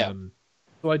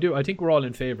 So I think we're all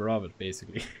in favour of it,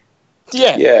 basically.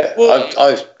 Yeah. Well,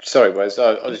 Sorry, Wes.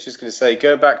 I was just going to say,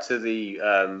 going back to the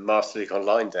Master League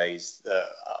Online days,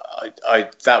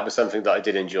 that was something that I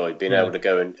did enjoy, being able to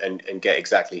go and get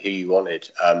exactly who you wanted.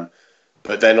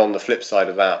 But then on the flip side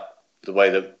of that, the way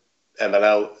that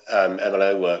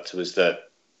MLO worked was that,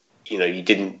 you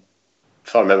didn't,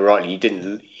 if I remember rightly,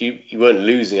 you weren't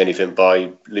losing anything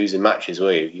by losing matches,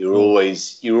 were you? You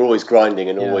were always grinding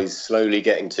and always slowly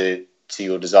getting to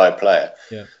your desired player.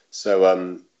 Yeah.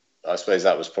 So I suppose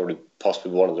that was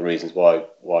possibly one of the reasons why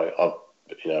I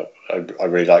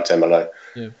really liked MLO.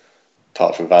 Yeah.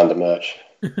 Apart from Van der Merch.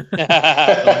 and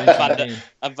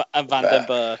Van den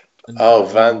Berg.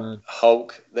 Van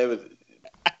Hulk. They were.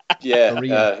 Yeah.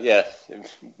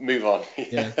 Move on.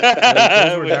 Yeah.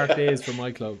 Those were dark days for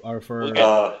my club, or for.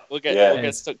 We'll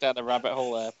get stuck down the rabbit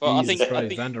hole there. But Jesus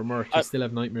Christ, Van der Merch. I still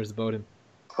have nightmares about him.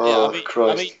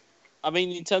 Christ. I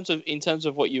mean, in terms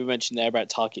of what you mentioned there about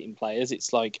targeting players,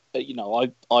 it's like,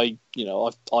 I've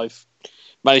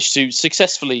managed to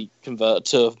successfully convert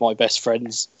 2 of my best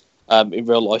friends in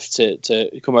real life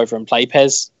to come over and play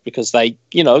PES, because they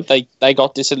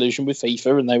got disillusioned with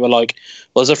FIFA, and they were like,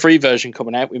 well, there's a free version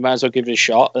coming out, we might as well give it a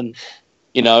shot. And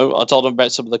I told them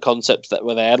about some of the concepts that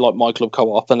were there, like My Club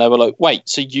Co-op, and they were like, wait,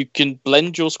 so you can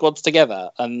blend your squads together?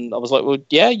 And I was like, well,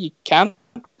 yeah, you can.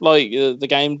 Like, the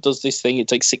game does this thing, it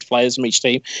takes 6 players from each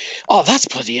team. Oh, that's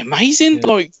bloody amazing.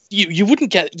 Like, you don't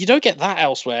get that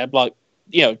elsewhere, like,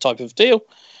 type of deal.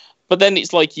 But then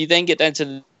it's like, you then get down to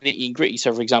the nitty and gritty.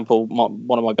 So, for example,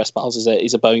 one of my best pals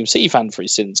is a Birmingham City fan for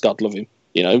his sins, God love him.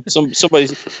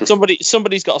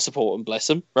 Somebody's got to support him, bless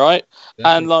him, right?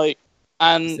 Exactly.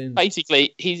 And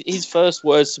basically, his first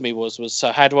words to me was,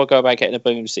 so how do I go about getting a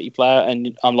Birmingham City player?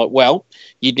 And I'm like, well,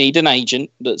 you'd need an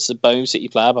agent that's a Birmingham City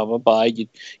player, blah, blah, blah.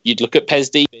 You'd look at PES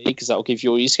DB, because that'll give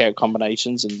you all your scout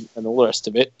combinations and all the rest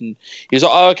of it. And he was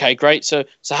like, oh, okay, great. So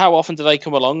how often do they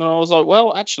come along? And I was like,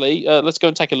 well, actually, let's go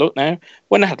and take a look now.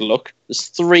 When I had a look, there's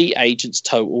 3 agents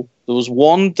total. There was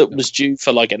one that was due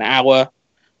for like an hour.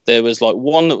 There was like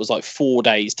one that was like 4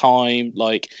 days time.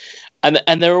 Like,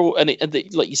 and they're all,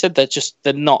 like you said, there's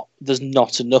not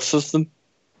enough of them.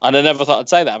 And I never thought I'd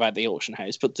say that about the auction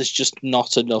house, but there's just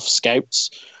not enough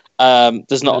scouts.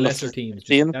 There's not enough teams.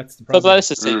 That's the problem. For the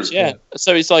lesser teams, yeah.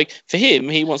 So it's like, for him,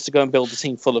 he wants to go and build a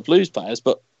team full of Blues players,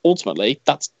 but ultimately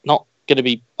that's not going to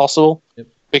be possible,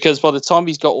 because by the time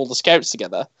he's got all the scouts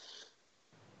together,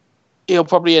 he'll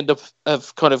probably end up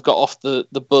have kind of got off the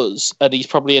buzz, and he's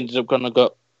probably ended up going to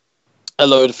got a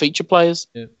load of feature players.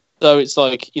 Yeah. So it's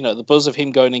like, the buzz of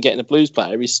him going and getting a Blues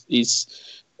player is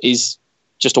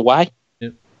just away. Yeah.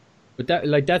 But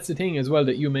that's the thing as well,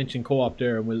 that you mentioned co-op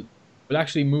there, and we'll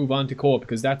actually move on to co-op,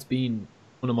 because that's been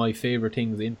one of my favourite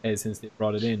things in PES since they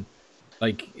brought it in.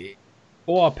 Like,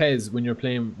 co-op PES, when you're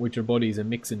playing with your buddies and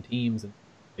mixing teams, and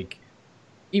like,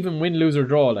 even win, lose or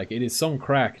draw, like, it is some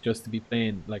crack just to be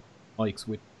playing like mics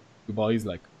with your boys,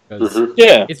 like, because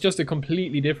it's just a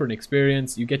completely different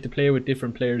experience. You get to play with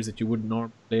different players that you wouldn't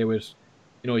normally play with.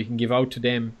 You can give out to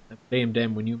them and blame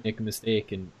them when you make a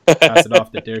mistake, and pass it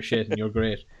off that they're shit and you're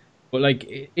great. But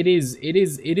like, it is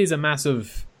a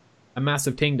massive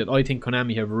thing that I think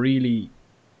Konami have really,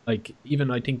 like,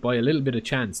 even I think by a little bit of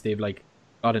chance, they've like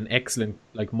got an excellent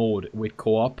like mode with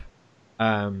co-op,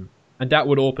 and that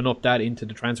would open up that into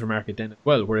the transfer market then as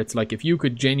well, where it's like, if you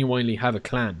could genuinely have a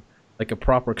clan, like a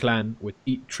proper clan with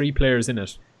 3 players in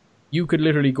it, you could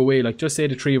literally go away. Like, just say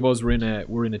the 3 of us were in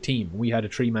a team, we had a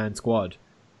 3-man squad.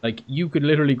 Like, you could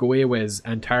literally go away, Wes,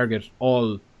 and target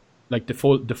all, like, the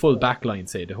full backline,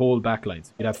 say the whole backline.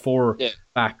 You'd have 4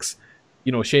 backs.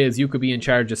 Shays, you could be in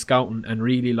charge of scouting and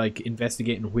really like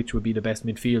investigating which would be the best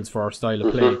midfields for our style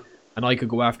of play, and I could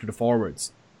go after the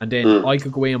forwards. and then I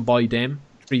could go away and buy them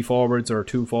 3 forwards or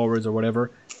 2 forwards or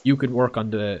whatever. You could work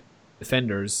on the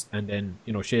defenders, and then,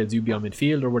 you know, Shades, you'd be on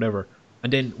midfield or whatever,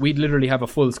 and then we'd literally have a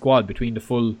full squad between the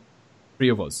full 3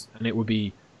 of us, and it would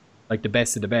be like the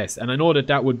best of the best. And I know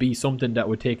that would be something that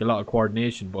would take a lot of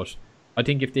coordination, but I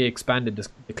think if they expanded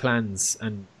the clans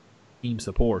and team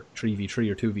support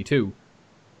 3v3 or 2v2,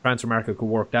 transfer market could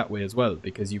work that way as well,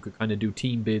 because you could kind of do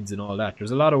team bids and all that.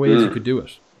 There's a lot of ways you could do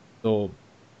it, so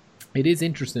it is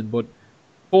interesting. But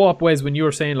co-op, Wes, when you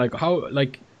were saying like how,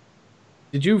 like,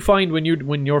 did you find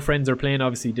when your friends are playing,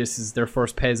 obviously this is their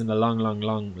first PES in a long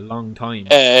time,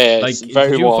 like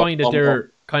did you find that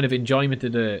their kind of enjoyment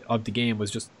of the game was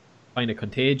just kind of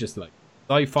contagious? Like,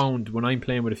 I found when I'm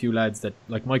playing with a few lads that,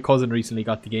 like, my cousin recently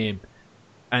got the game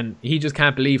and he just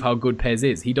can't believe how good PES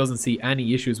is. He doesn't see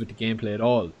any issues with the gameplay at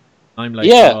all. I'm like,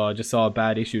 oh, I just saw a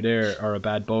bad issue there, or a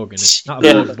bad bug, and it's not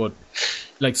a bug, but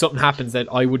like something happens that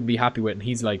I wouldn't be happy with, and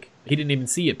he's like, he didn't even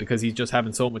see it because he's just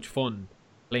having so much fun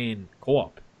playing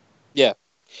co-op. Yeah.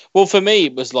 Well, for me,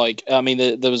 it was like, I mean,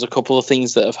 there was a couple of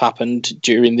things that have happened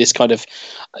during this kind of,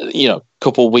 you know,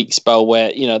 couple of week spell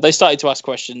where, you know, they started to ask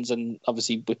questions, and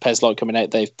obviously with PES Lite coming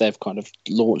out, they've kind of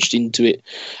launched into it.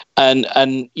 And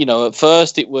you know, at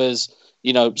first it was,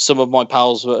 you know, some of my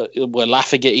pals were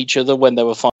laughing at each other when they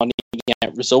were finding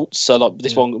out results. So like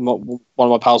this one of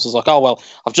my pals was like, oh, well,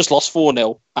 I've just lost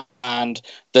 4-0. And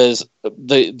there's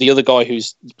the other guy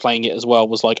who's playing it as well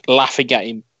was like laughing at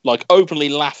him, like openly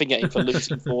laughing at him for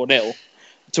losing 4-0.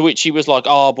 To which he was like,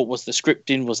 oh, but was the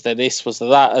scripting? Was there this? Was there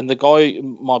that? And the guy,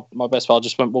 my best pal,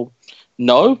 just went, well,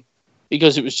 no,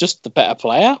 because it was just the better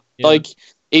player. Yeah. Like,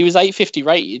 he was 850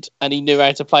 rated and he knew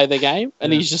how to play the game,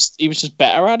 and he was just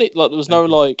better at it. Like, there was no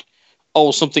like,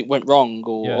 oh, something went wrong,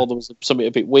 or there was something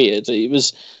a bit weird. It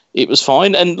was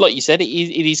fine. And like you said, it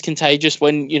is contagious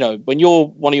when, you know, when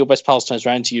one of your best pals turns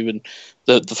around to you and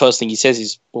the first thing he says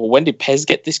is, well, when did PES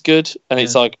get this good? And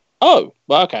it's like, oh,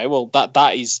 well, okay, well,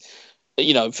 that is,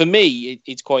 you know, for me,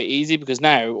 it's quite easy, because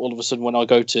now all of a sudden when I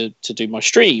go to do my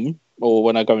stream, or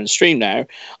when I go and stream now,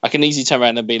 I can easily turn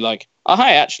around and be like, oh,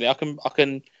 hey, actually, I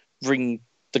can bring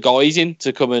the guys in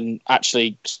to come and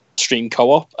actually stream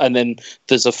co-op, and then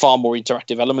there's a far more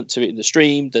interactive element to it in the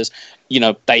stream. There's, you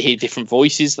know, they hear different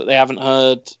voices that they haven't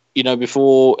heard, you know,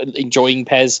 before, enjoying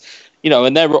PES, you know,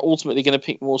 and they're ultimately going to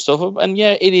pick more stuff up. And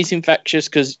yeah, it is infectious,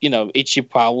 because, you know, it's your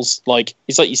pals. Like,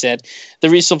 it's like you said,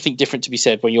 there is something different to be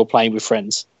said when you're playing with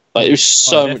friends. Like, it was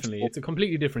so definitely much. It's a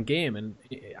completely different game and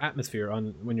atmosphere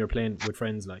on when you're playing with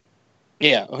friends. Like,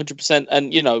 yeah, 100%.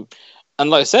 And, you know, and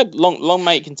like I said, long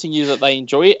may it continue that they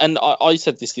enjoy it. And I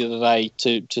said this the other day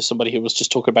to somebody who was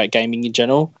just talking about gaming in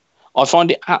general. I find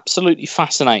it absolutely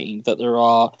fascinating that there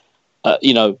are,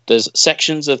 you know, there's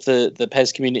sections of the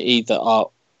PES community that are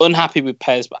unhappy with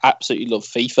PES but absolutely love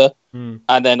FIFA.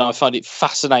 And then I find it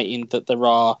fascinating that there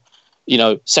are, you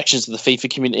know, sections of the FIFA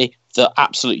community that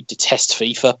absolutely detest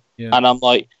FIFA. Yeah. And I'm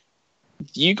like,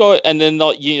 you got, and then,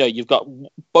 like, you know, you've got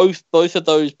both of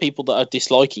those people that are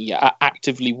disliking it are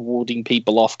actively warding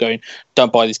people off, going,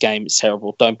 don't buy this game, it's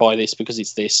terrible, don't buy this because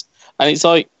it's this. And it's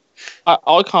like,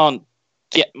 I can't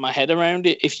get my head around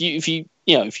it. If you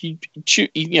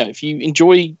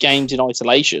enjoy games in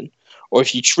isolation, or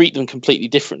if you treat them completely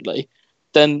differently,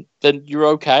 then you're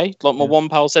okay. Like my one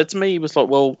pal said to me, he was like,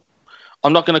 well,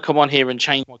 I'm not going to come on here and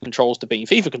change my controls to being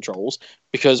FIFA controls,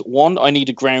 because one, I need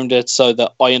a grounder so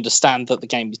that I understand that the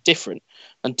game is different,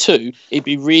 and two, it'd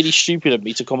be really stupid of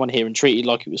me to come on here and treat it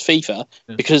like it was FIFA,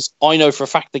 because I know for a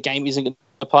fact the game isn't going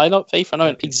to play like FIFA. I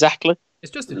know exactly.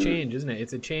 It's just a change, isn't it?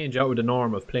 It's a change out of the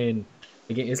norm of playing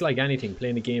a game. It's like anything,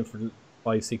 playing a game for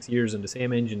 5-6 years on the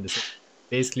same engine,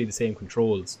 basically the same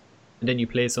controls, and then you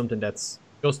play something that's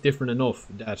just different enough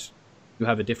that you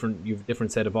have a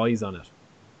different set of eyes on it.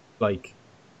 Like,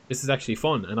 this is actually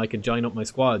fun, and I can join up my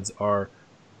squads, or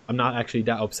I'm not actually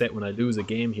that upset when I lose a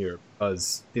game here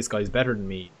because this guy's better than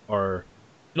me, or,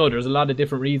 you know, there's a lot of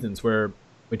different reasons. Where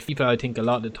with FIFA, I think a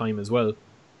lot of the time as well,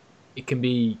 it can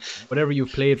be whatever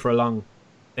you've played for a long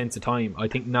sense of time. I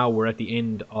think now we're at the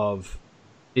end of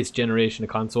this generation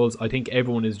of consoles. I think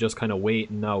everyone is just kind of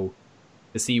waiting now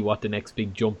to see what the next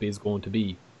big jump is going to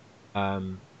be.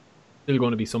 Still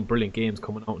going to be some brilliant games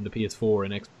coming out on the PS4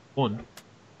 and Xbox One.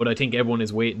 But I think everyone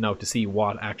is waiting now to see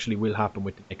what actually will happen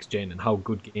with the next gen and how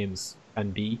good games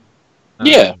can be.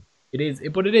 Yeah. It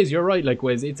is, you're right, like,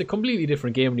 Wes, it's a completely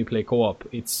different game when you play co-op.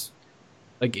 It's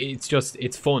like,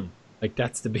 it's fun. Like,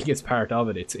 that's the biggest part of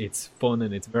it. It's fun,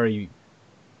 and it's very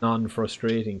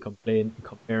non-frustrating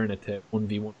comparing it to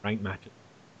 1v1 ranked matches.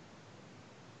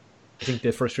 I think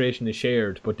the frustration is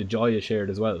shared, but the joy is shared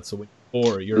as well. So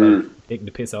when you're taking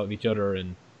the piss out of each other,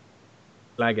 and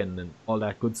flagging and all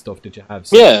that good stuff that you have.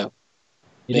 So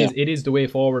it is the way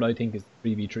forward, I think, is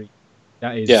 3v3.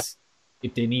 That is,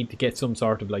 if they need to get some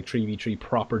sort of like 3v3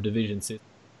 proper division system,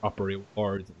 proper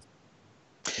rewards.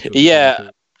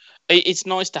 It's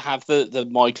nice to have the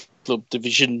My Club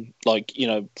division, like, you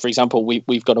know, for example,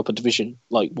 we've got up a division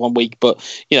like 1 week, but,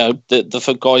 you know,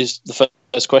 the guys, the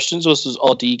first questions was,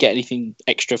 oh, do you get anything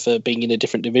extra for being in a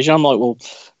different division? I'm like, well,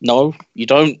 no, you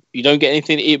don't get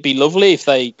anything. It'd be lovely if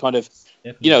they kind of,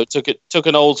 you know, took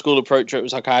an old school approach where it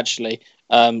was like, actually,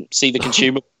 see the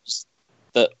consumables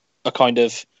that are kind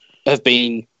of have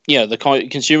been, you know, the kind of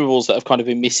consumables that have kind of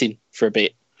been missing for a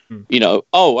bit. You know,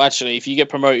 oh, actually, if you get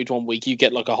promoted 1 week, you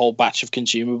get like a whole batch of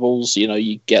consumables. You know,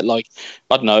 you get like,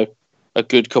 I don't know, a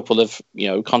good couple of, you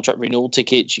know, contract renewal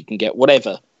tickets. You can get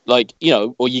whatever, like, you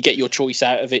know, or you get your choice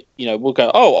out of it. You know, we'll go,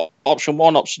 oh, option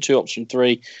 1, option 2, option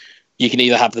 3. You can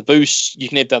either have the boosts, you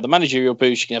can either have the managerial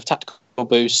boost, you can have tactical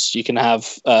boosts, you can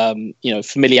have, you know,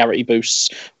 familiarity boosts,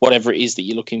 whatever it is that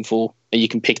you're looking for, and you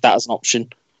can pick that as an option.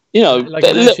 You know, like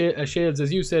Shales,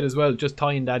 as you said as well, just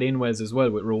tying that in, Wes, as well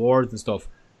with rewards and stuff.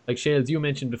 Like Shales, you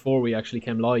mentioned before we actually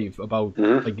came live about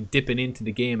like dipping into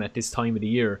the game at this time of the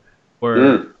year,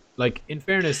 where like, in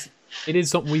fairness, it is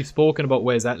something we've spoken about,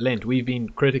 Wes, at length. We've been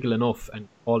critical enough and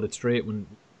called it straight when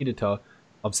we needed to,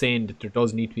 of saying that there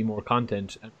does need to be more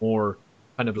content and more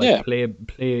kind of like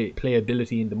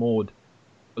playability in the mode.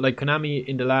 But like Konami,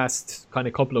 in the last kind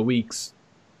of couple of weeks,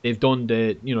 they've done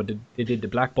they did the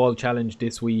Black Ball Challenge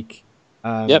this week.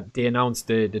 They announced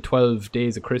the 12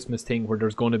 days of Christmas thing where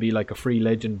there's going to be like a free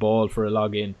legend ball for a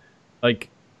login. Like,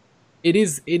 it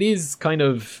is kind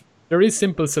of, there is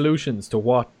simple solutions to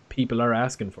what people are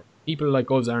asking for. People like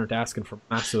us aren't asking for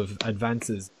massive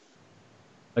advances.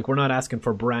 Like, we're not asking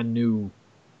for brand new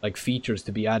like features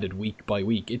to be added week by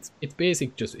week. It's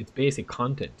basic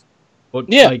content. But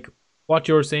like what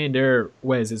you're saying there,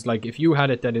 Wes, is like, if you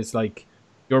had it that is like,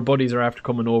 your buddies are after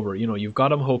coming over, you know, you've got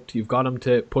them hooked, you've got them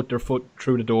to put their foot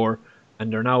through the door,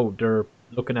 and they're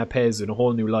looking at PES in a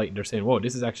whole new light, and they're saying, whoa,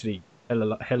 this is actually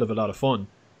hell of a lot of fun.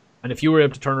 And if you were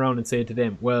able to turn around and say to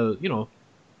them, well, you know,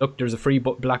 look, there's a free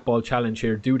Black Ball Challenge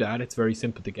here, do that, it's very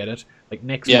simple to get it. Like,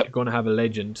 next week you're going to have a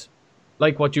legend.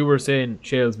 Like what you were saying,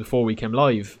 Shales, before we came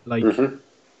live, like,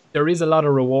 there is a lot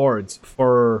of rewards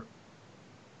for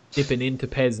dipping into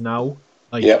PES now.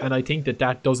 Like, and I think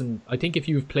that doesn't... I think if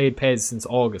you've played PES since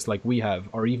August, like we have,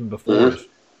 or even before it,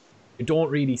 you don't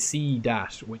really see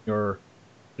that when you're...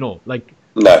 You know, like,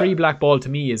 free Black Ball to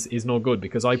me is no good,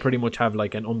 because I pretty much have,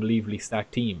 like, an unbelievably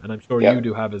stacked team, and I'm sure you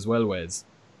do have as well, Wes.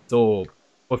 So,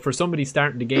 but for somebody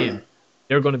starting the game,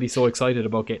 they're going to be so excited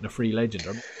about getting a free legend,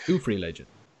 or 2 free legends.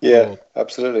 Yeah,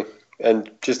 absolutely. And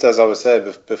just as I was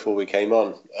saying before we came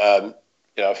on,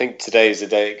 you know, I think today is the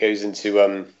day it goes into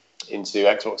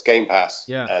Xbox Game Pass,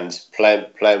 and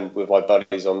playing with my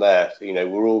buddies on there. You know,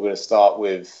 we're all going to start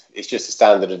with, it's just a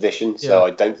standard edition, so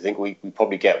I don't think we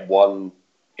probably get one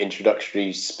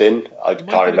introductory spin. I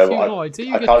can't remember. I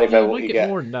can't remember what you get.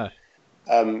 More than that.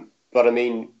 But I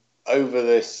mean, over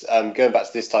this, going back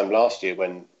to this time last year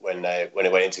when it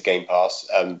went into Game Pass,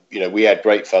 you know, we had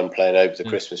great fun playing over the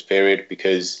Christmas period,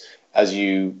 because, as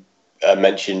you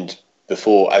mentioned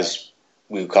before, as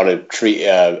we kind of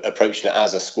approaching it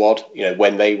as a squad. You know,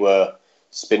 when they were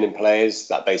spinning players,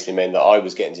 that basically meant that I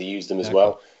was getting to use them as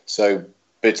well. So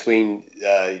between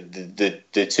the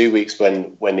 2 weeks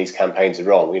when these campaigns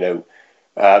are on, you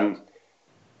know,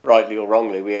 rightly or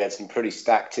wrongly, we had some pretty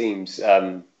stacked teams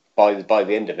by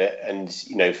the end of it, and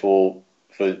you know, for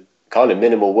kind of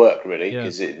minimal work really,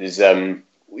 because it was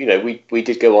you know, we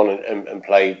did go on and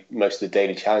play most of the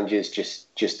daily challenges just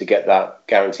to get that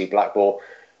guaranteed Black Ball.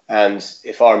 And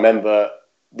if I remember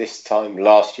this time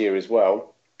last year as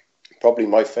well, probably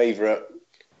my favourite,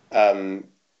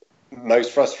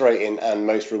 most frustrating and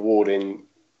most rewarding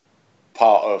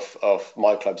part of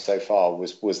my club so far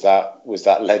was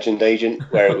that legend agent,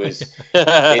 where it was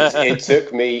it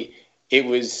took me, it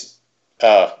was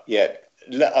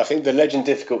I think the legend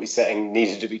difficulty setting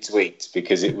needed to be tweaked,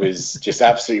 because it was just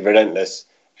absolutely relentless.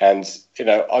 And you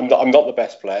know, I'm not the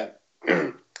best player.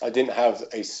 I didn't have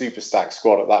a super stacked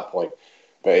squad at that point,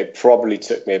 but it probably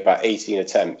took me about 18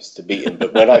 attempts to beat him.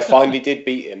 But when I finally did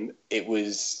beat him, it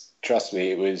was, trust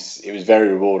me, it was very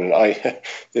rewarding.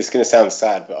 This is going to sound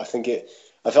sad, but I think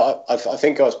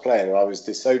I was playing and I was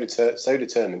so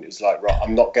determined. It was like, right,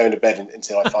 I'm not going to bed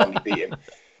until I finally beat him.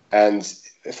 And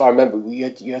if I remember, you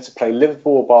had to play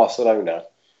Liverpool or Barcelona,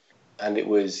 and it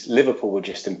was Liverpool were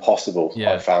just impossible.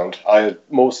 I found I had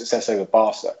more success over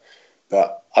Barca.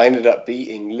 But I ended up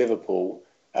beating Liverpool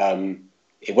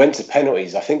it went to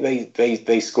penalties. I think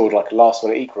they scored like a last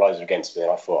minute equaliser against me,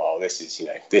 and I thought, oh, this is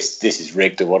this is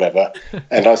rigged or whatever.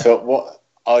 And I thought, what?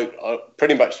 I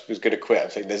pretty much was going to quit. I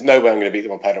think there's no way I'm going to beat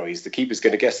them on penalties. The keeper's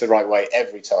going to guess the right way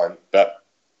every time, but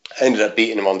I ended up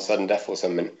beating him on sudden death or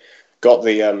something. Got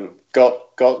the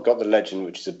legend,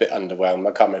 which is a bit underwhelmed.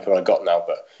 I can't remember what I got now,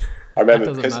 but I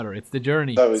remember that doesn't matter. It's the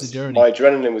journey. It's the journey. My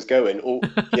adrenaline was going all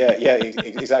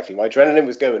exactly. My adrenaline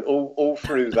was going all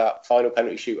through that final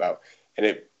penalty shootout, and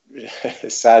it,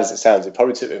 as sad as it sounds, it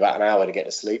probably took me about an hour to get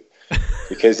to sleep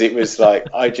because it was like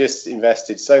I just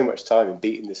invested so much time in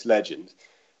beating this legend,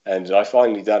 and I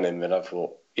finally done him, and I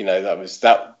thought,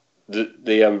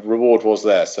 the reward was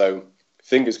there. So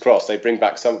fingers crossed they bring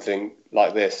back something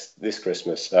like this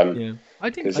Christmas. I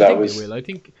think they will. I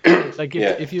think like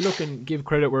if you look and give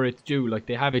credit where it's due, like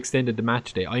they have extended the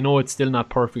match day. I know it's still not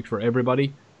perfect for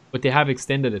everybody, but they have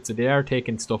extended it, so they are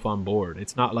taking stuff on board.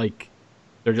 It's not like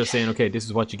they're just saying, okay, this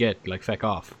is what you get, like feck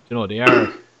off. They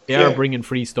are bringing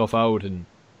free stuff out and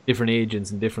different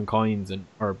agents and different coins and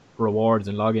or rewards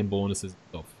and login bonuses and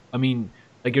stuff. I mean,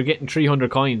 like you're getting 300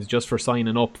 coins just for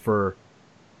signing up for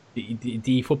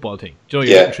the football thing. You're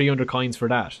getting 300 coins for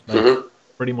that. Like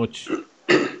pretty much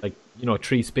like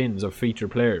 3 spins of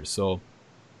featured players. So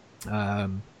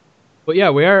but yeah,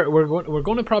 we're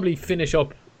going to probably finish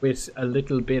up with a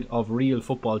little bit of real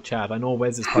football chat. I know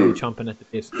Wes is probably chomping at the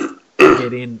bit to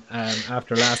get in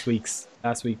after last week's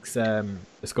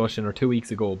discussion, or 2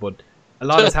 weeks ago, but a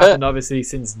lot has happened obviously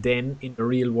since then in the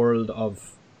real world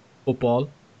of football.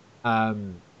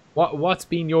 What's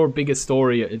been your biggest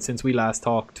story since we last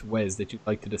talked, Wes, that you'd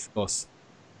like to discuss?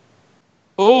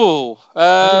 I'm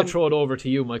going to throw it over to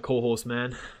you, my co-host,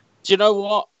 man. Do you know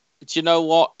what?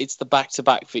 It's the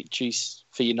back-to-back victories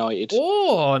for United.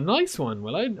 Oh, nice one.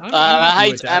 Well, I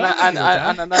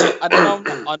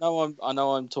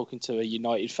know I'm talking to a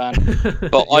United fan,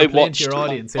 but I watched your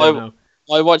audience I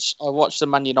watched the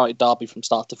Man United derby from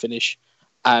start to finish,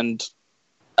 and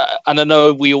I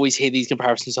know we always hear these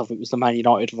comparisons of it was the Man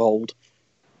United of old,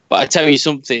 but I tell you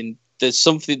something. There's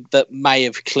something that may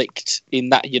have clicked in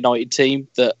that United team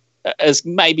that has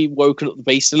maybe woken up the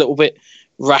beast a little bit.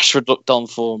 Rashford looked on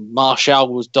form.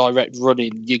 Martial was direct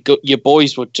running. Your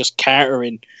boys were just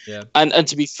countering. Yeah. And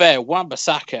to be fair,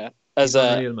 Wan-Bissaka as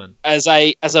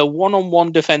a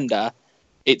one-on-one defender,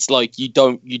 it's like you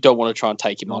don't want to try and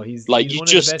take him on. He's like he's you one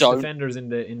just of the best don't. defenders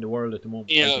in the world at the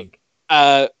moment. I think.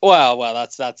 Well,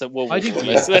 that's a. I think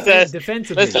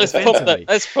defensively. Let's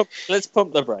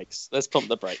pump the brakes. Let's pump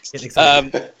the brakes.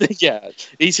 Yeah,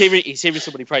 he's hearing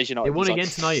somebody praise United.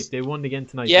 They won again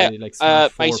tonight. Yeah,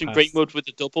 Mason Greenwood with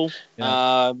the double.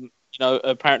 Yeah.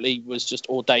 Apparently was just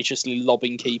audaciously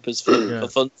lobbing keepers for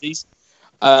funsies.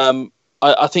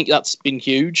 I think that's been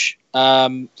huge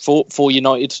for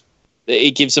United.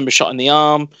 It gives them a shot in the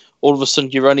arm. All of a sudden,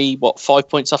 you're only 5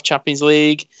 points off Champions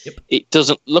League. Yep. It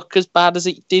doesn't look as bad as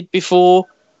it did before.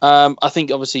 I think,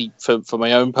 obviously, for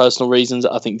my own personal reasons,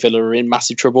 I think Villa are in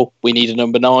massive trouble. We need a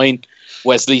number 9.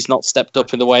 Wesley's not stepped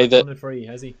up in the way that. Free,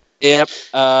 has he? Yep.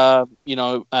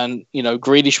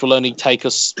 Grealish will only take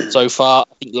us so far.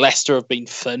 I think Leicester have been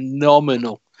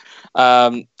phenomenal.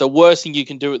 The worst thing you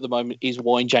can do at the moment is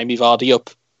wind Jamie Vardy up.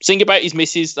 Sing about his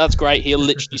misses. That's great. He'll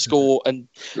literally score and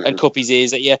cup his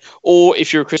ears at you. Or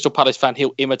if you're a Crystal Palace fan,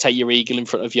 he'll imitate your eagle in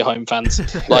front of your home fans.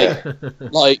 Cheeky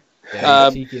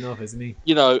enough, isn't he?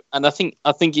 And I think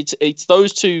it's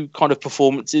those two kind of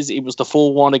performances. It was the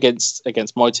 4-1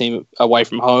 against my team away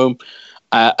from home,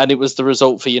 and it was the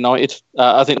result for United.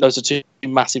 I think those are two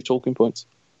massive talking points.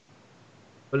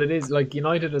 Well, it is like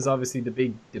United is obviously the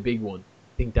big one.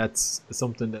 I think that's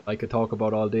something that I could talk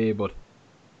about all day, but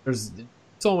there's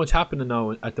so much happening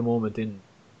now at the moment in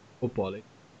football. Like,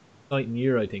 exciting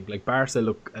year, I think. Like Barca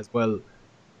look as well.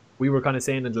 We were kind of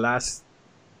saying in the last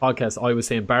podcast, I was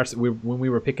saying Barca when we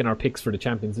were picking our picks for the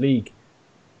Champions League.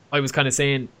 I was kind of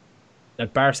saying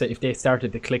that Barca, if they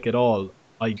started to click at all,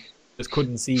 I just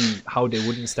couldn't see how they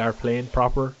wouldn't start playing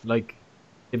proper. Like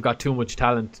they've got too much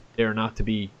talent there not to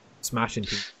be smashing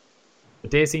teams.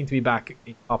 But they seem to be back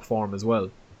in top form as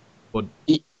well. But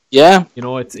yeah,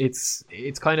 it's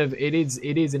kind of it is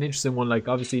an interesting one. Like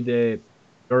obviously the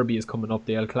Derby is coming up,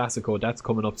 the El Clasico that's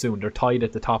coming up soon. They're tied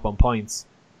at the top on points.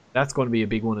 That's going to be a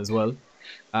big one as well.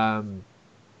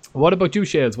 What about you,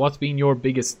 Shales? What's been your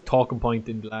biggest talking point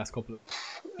in the last couple of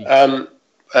weeks?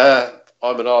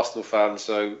 I'm an Arsenal fan,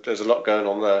 so there's a lot going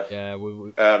on there. Yeah,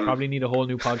 we probably need a whole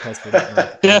new podcast for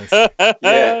that.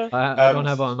 Yeah, I don't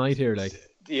have all night here, like.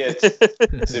 Yeah,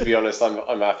 to be honest,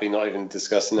 I'm happy not even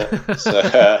discussing it. So,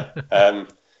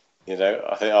 You know,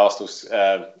 I think Arsenal.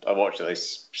 I watched it. They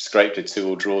scraped a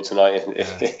 2-2 draw tonight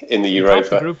in the Europa.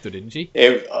 The group, though, didn't she?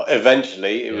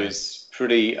 Eventually, it was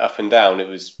pretty up and down. It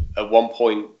was at one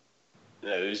point.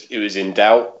 It was in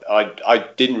doubt. I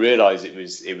didn't realise it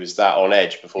was that on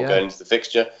edge before going into the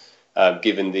fixture,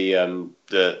 given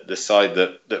the side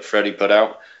that Freddie put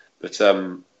out. But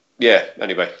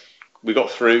anyway, we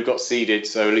got through, got seeded,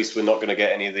 so at least we're not going to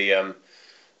get any of the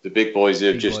big boys who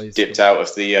have just dipped out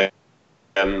of the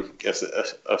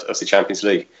Champions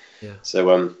League. Yeah. So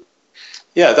I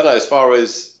don't know. As far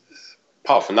as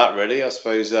apart from that, really, I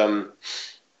suppose not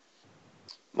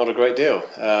a great deal.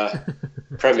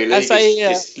 Premier League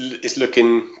is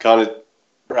looking kind of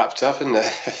wrapped up, isn't it?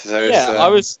 So I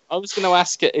was going to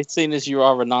ask it. Seeing as you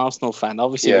are an Arsenal fan,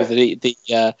 obviously with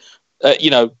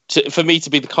for me to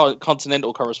be the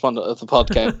continental correspondent of the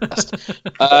podcast,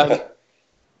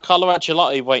 Carlo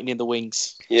Ancelotti waiting in the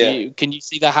wings. Yeah. Can you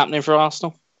see that happening for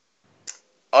Arsenal?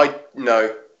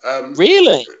 No.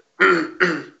 Really?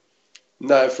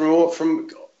 No. From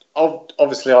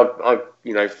obviously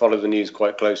I follow the news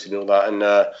quite closely and all that,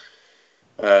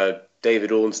 and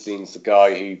David Ornstein's the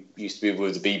guy who used to be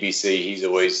with the BBC. He's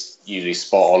always usually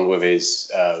spot on with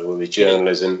his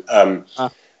journalism.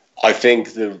 I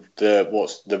think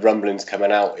the rumblings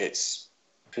coming out, it's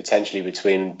potentially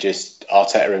between just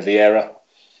Arteta and Vieira.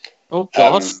 Oh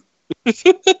God!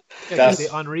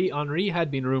 Henry had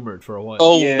been rumored for a while.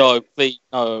 Oh no, please,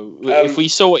 no! If we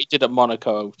saw what he did at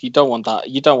Monaco, you don't want that.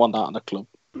 You don't want that in a club.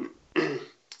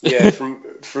 Yeah,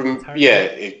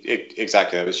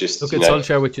 exactly. It was just look at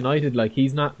Solskjaer with United. Like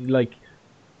he's not like.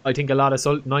 I think a lot of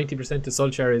 90% of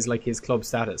Solskjaer is like his club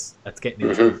status. That's getting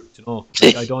him through. You know,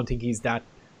 like, I don't think he's that.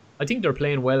 I think they're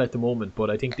playing well at the moment, but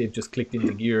I think they've just clicked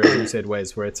into gear, as you said,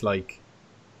 Wes, where it's like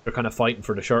they're kind of fighting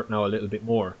for the shirt now a little bit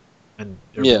more, and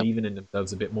they're believing in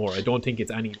themselves a bit more. I don't think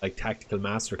it's any like tactical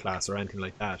masterclass or anything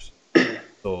like that.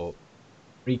 So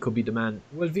he could be the man.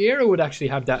 Well, Vieira would actually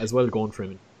have that as well going for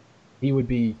him. He would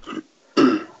be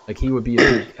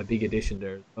a big addition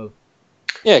there as well.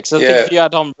 Yeah, because I think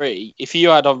if you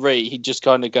had Henry, he'd just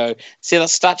kind of go, see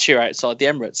that statue outside the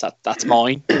Emirates? That's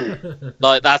mine.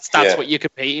 Like that's what you're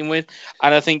competing with.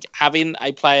 And I think having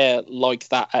a player like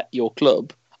that at your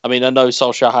club, I mean, I know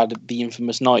Solskjaer had the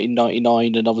infamous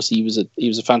 1999, and obviously he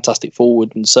was a fantastic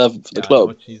forward and servant for the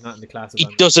club. He's not in the class of he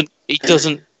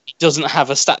doesn't have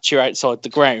a statue outside the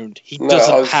ground. He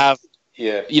doesn't have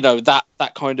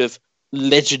that kind of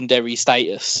legendary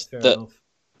status that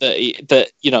I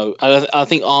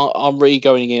think Henry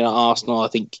going in at Arsenal, I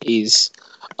think is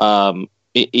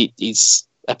it is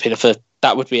a bit of a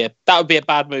that would be a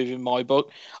bad move in my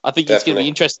book. I think it's going to be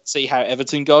interesting to see how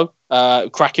Everton go.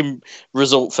 Cracking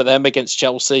result for them against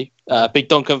Chelsea. Big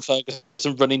Duncan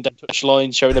Ferguson running down the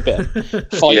line, showing a bit of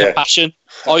fight and passion.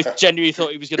 I genuinely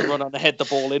thought he was going to run on and head the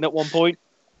ball in at one point.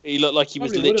 He looked like he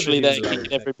was literally there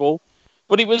kicking every ball.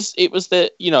 But it was it was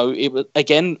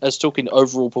again, as talking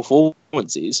overall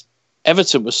performances,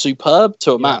 Everton was superb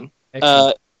to a man,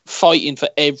 fighting for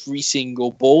every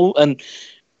single ball, and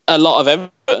a lot of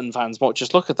Everton fans might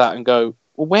just look at that and go,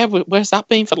 well, where's that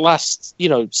been for the last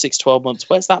 6-12 months?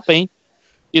 Where's that been?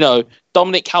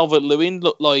 Dominic Calvert-Lewin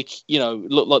looked like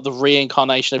the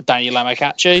reincarnation of Daniel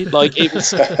Amokachi. Like it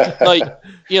was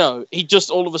he just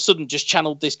all of a sudden just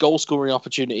channeled this goal scoring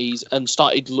opportunities and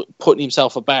started putting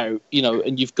himself about,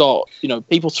 and you've got,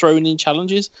 people throwing in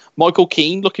challenges. Michael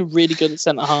Keane looking really good at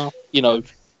centre half.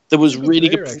 There was really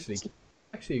good.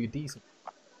 Actually decent.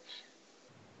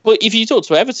 But if you talk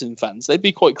to Everton fans, they'd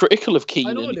be quite critical of Keane.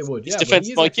 I know they would. Yeah, defense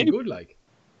but he's good, like.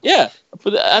 Yeah,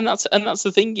 and that's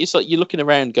the thing. It's like you're looking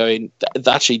around, going,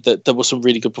 there were some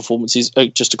really good performances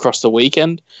just across the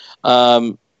weekend.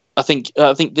 I think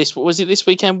this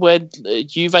weekend where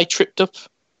Juve tripped up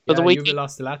for the weekend. Juve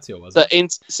lost to Lazio, wasn't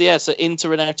it? So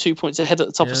Inter are now 2 points ahead at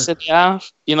the top of City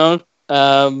half. There's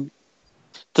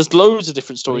loads of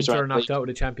different stories Inter around. knocked out of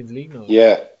the Champions League now.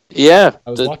 Yeah. I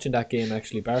was watching that game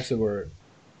actually. Barca were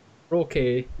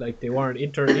okay. Like they weren't.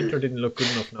 Inter didn't look good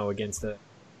enough now against the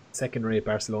second-rate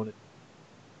Barcelona.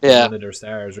 Yeah, one of their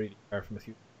stars really far from a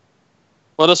few.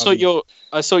 Well,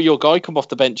 I saw your guy come off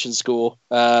the bench and score,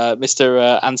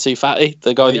 Mr. Ansu Fati,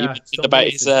 the guy that you mentioned about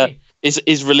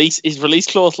his release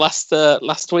clause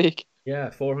last week. Yeah,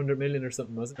 400 million or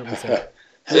something, wasn't it?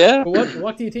 Yeah. But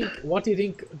what do you think? What do you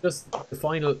think? Just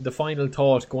the final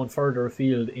thought going further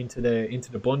afield into the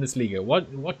Bundesliga.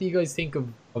 What do you guys think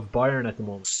of Bayern at the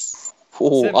moment?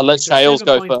 I'll let Shales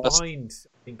go first. Behind, I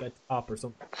think at top or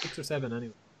something, 6 or 7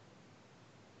 anyway.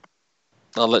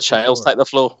 I'll let Shales take the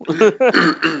floor.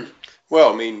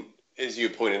 Well, I mean, as you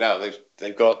pointed out,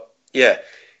 they've got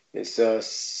it's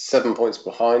 7 points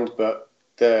behind, but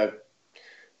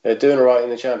they're doing all right in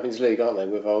the Champions League, aren't they?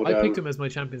 With old, I picked them as my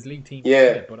Champions League team.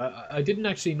 Yeah, but I didn't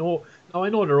actually know. Now I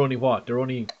know they're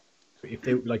only if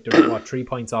they they're 3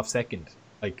 points off second,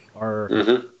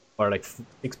 or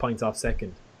 6 points off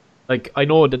second. Like I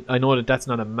know that that's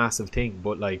not a massive thing,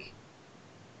 but like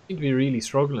seem to be really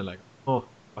struggling. Like, oh,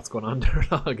 what's going on there?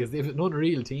 Because they've an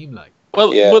unreal team. Like,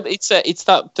 well, it's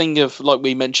that thing of, like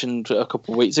we mentioned a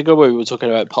couple of weeks ago, where we were talking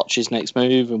about Poch's next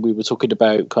move, and we were talking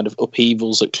about kind of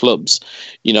upheavals at clubs.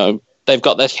 You know, they've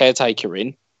got their caretaker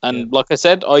in, and like I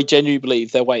said, I genuinely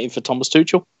believe they're waiting for Thomas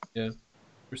Tuchel. Yeah,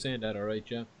 you're saying that, all right,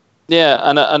 yeah. Yeah,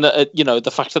 and you know,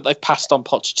 the fact that they've passed on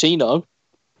Pochettino,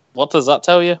 what does that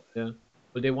tell you? Yeah,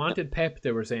 well, they wanted Pep,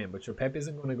 they were saying, but sure, Pep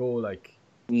isn't going to go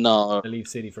to leave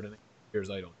City for the next years.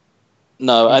 I don't.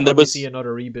 No, and there was see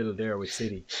another rebuild there with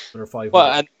City under 5.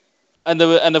 Well,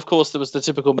 and of course there was the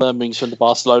typical murmurings from the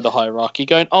Barcelona hierarchy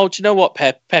going, "Oh, do you know what,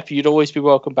 Pep? You'd always be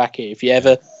welcome back here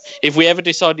if we ever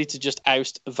decided to just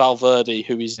oust Valverde,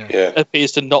 who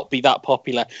appears to not be that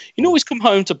popular. You can always come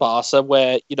home to Barca,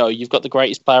 where you've got the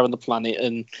greatest player on the planet,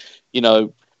 and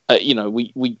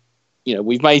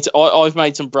we've made I've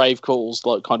made some brave calls,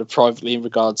 like kind of privately, in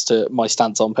regards to my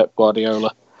stance on Pep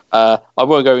Guardiola." I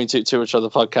won't go into too much of the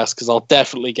podcast because I'll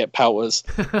definitely get powers.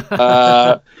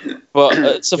 But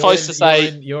suffice to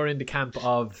say, you're in the camp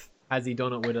of, has he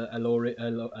done it with a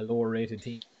lower rated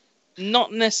team?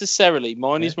 Not necessarily.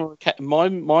 Mine is more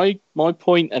my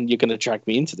point, and you're going to drag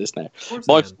me into this now.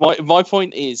 My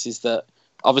point is that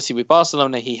obviously with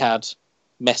Barcelona he had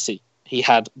Messi, he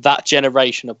had that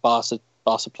generation of Barca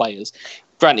players.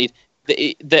 Granted,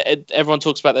 everyone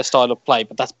talks about their style of play,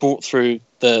 but that's brought through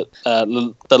the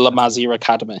La Masia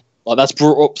Academy. Like, that's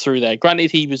brought up through there.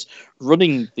 Granted, he was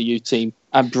running the youth team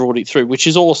and brought it through, which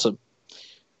is awesome.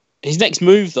 His next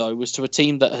move, though, was to a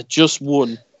team that had just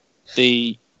won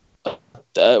the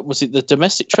was it the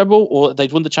domestic treble, or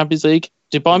they'd won the Champions League?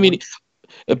 Did Bayern Munich?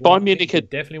 Bayern Munich had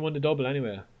definitely won the double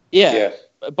anyway. Yeah.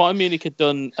 Bayern Munich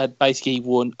had basically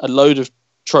won a load of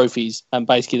trophies, and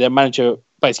basically their manager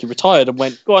basically retired and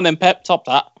went, "Go on then, Pep, top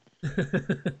that."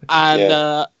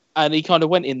 And he kind of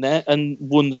went in there and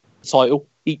won the title.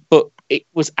 But it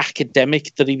was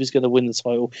academic that he was going to win the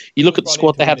title. You look at the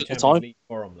squad they had at the time.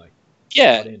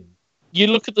 You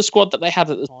look at the squad that they had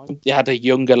at the time. They had a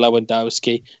younger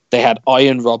Lewandowski. They had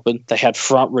Iron Robben. They had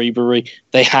Frank Ribery.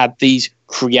 They had these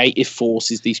creative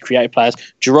forces, these creative players.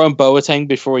 Jerome Boateng,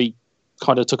 before he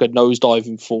kind of took a nosedive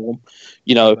in form.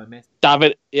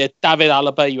 David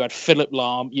Alaba. You had Philip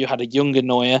Lahm. You had a younger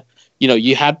Neuer.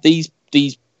 You had these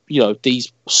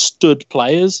stud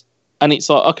players, and it's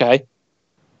like, okay,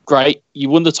 great, you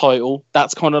won the title.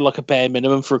 That's kind of like a bare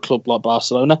minimum for a club like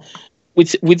Barcelona.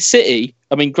 With City,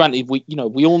 I mean, granted, we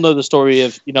all know the story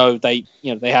of they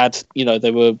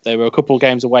were a couple of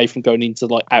games away from going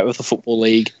into out of the Football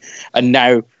League, and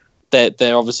now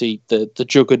they're obviously the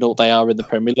juggernaut they are in the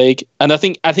Premier League. And I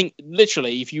think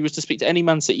literally, if you was to speak to any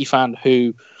Man City fan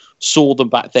who saw them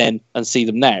back then and see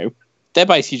them now, they're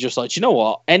basically just like, you know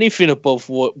what? Anything above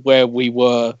where we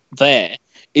were there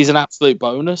is an absolute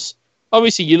bonus.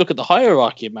 Obviously, you look at the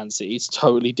hierarchy of Man City, it's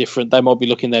totally different. They might be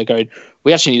looking there going,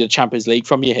 we actually need a Champions League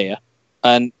from you here.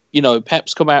 And,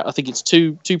 Pep's come out, I think it's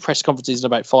two press conferences in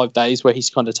about 5 days, where he's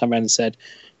kind of turned around and said,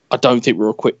 I don't think we're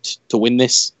equipped to win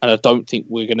this, and I don't think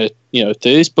we're going to, do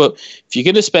this. But if you're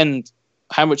going to spend,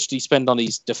 how much did he spend on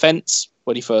his defence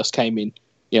when he first came in?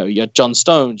 You had John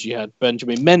Stones, you had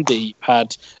Benjamin Mendy, you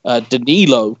had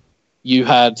Danilo, you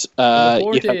had...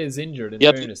 Laporte is injured, in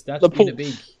fairness. That's been a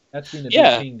big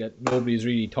thing that nobody's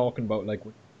really talking about, like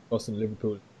with us in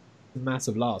Liverpool. It's a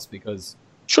massive loss, because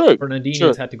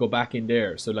Fernandinho's had to go back in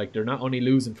there. So, they're not only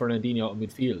losing Fernandinho out in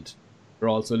midfield, they're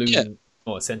also losing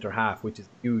a centre half, which is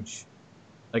huge.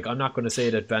 I'm not going to say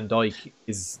that Van Dijk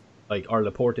is, or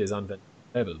Laporte is on Van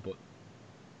Dijk level, but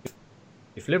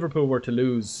if Liverpool were to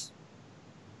lose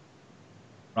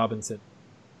Robinson,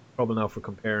 trouble now for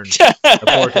comparing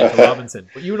Laporte to Robinson,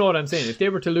 but you know what I'm saying. If they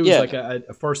were to lose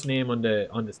a first name on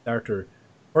the starter,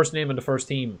 first name on the first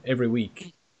team every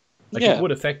week, it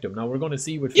would affect them. Now we're going to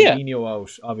see with Fabinho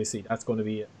out. Obviously, that's going to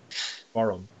be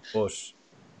for him, but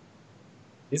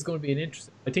it's going to be an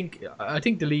interesting. I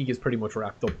think the league is pretty much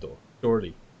wrapped up though.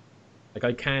 Surely,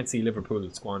 I can't see Liverpool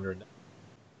squandering that.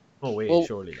 No way,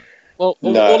 surely. Well,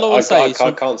 all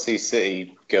I can't see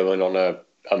City going on a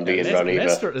unbeaten run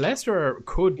either. Leicester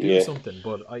could do something,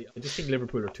 but I just think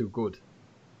Liverpool are too good.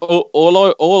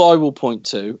 All I will point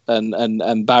to,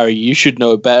 and Barry, you should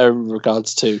know better in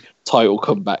regards to title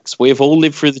comebacks. We have all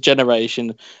lived through the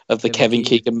generation of the Kevin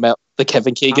Keegan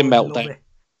meltdown.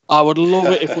 I would love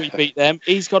it if we beat them.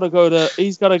 He's got to go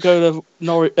to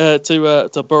Norwich,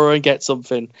 to Borough and get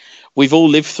something. We've all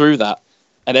lived through that,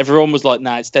 and everyone was like,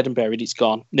 "Nah, it's dead and buried. It's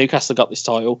gone." Newcastle got this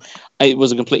title. It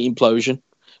was a complete implosion.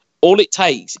 All it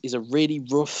takes is a really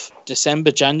rough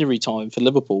December, January time for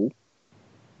Liverpool,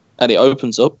 and it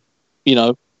opens up. You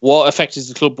know, what effect is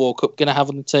the Club World Cup going to have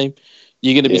on the team?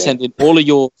 You're going to be sending all of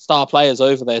your star players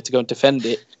over there to go and defend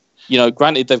it. You know,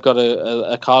 granted, they've got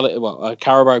a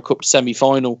Carabao Cup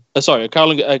semi-final. A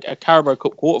Carabao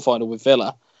Cup quarter-final with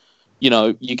Villa. You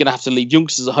know, you're going to have to leave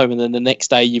youngsters at home, and then the next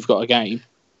day you've got a game.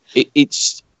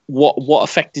 It's what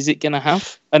effect is it going to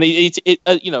have? And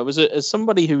as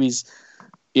somebody who is,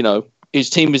 you know,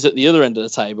 his team is at the other end of the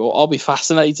table, I'll be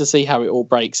fascinated to see how it all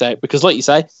breaks out. Because, like you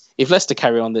say, if Leicester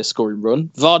carry on their scoring run,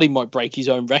 Vardy might break his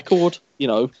own record. You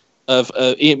know,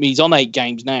 he's on 8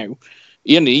 games now.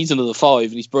 He only needs another 5,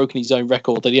 and he's broken his own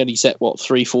record that he only set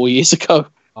 3-4 years ago.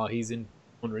 Oh, he's in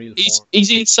unreal form. He's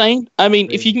insane. I mean,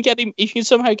 really? If you can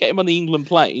somehow get him on the England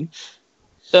plane,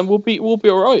 then we'll be all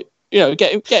right. You know,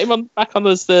 get him back on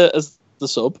as the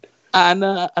sub,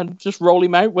 and just roll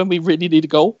him out when we really need a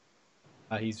goal.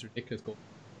 He's ridiculous goal.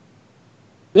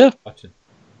 Yeah. Watching.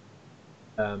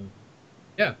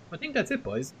 Yeah, I think that's it,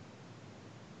 boys.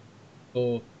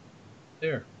 So,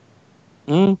 there.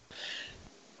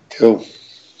 Cool.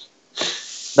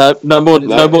 No more.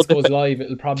 I suppose live.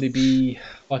 It'll probably be,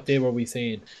 what day were we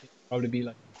saying? It'll probably be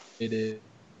like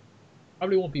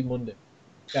probably won't be Monday.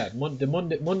 Yeah,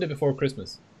 Monday before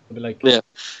Christmas. It'll be like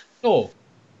it'll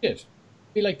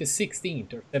be like the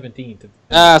 16th or 17th.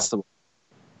 That's the one.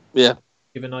 Yeah.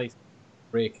 Give a nice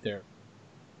break there.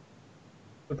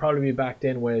 We'll probably be back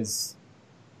then. Was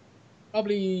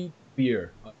probably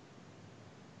beer.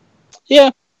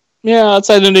 Yeah, I'd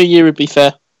say the new year would be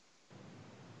fair.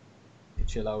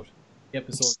 Chill out.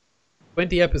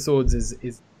 20 episodes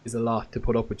is a lot to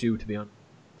put up with you, to be honest.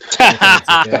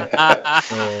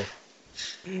 So,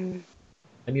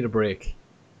 I need a break.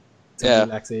 Some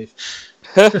relaxation.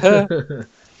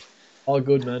 All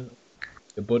good, man.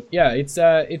 But yeah, it's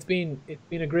been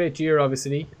a great year,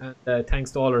 obviously, and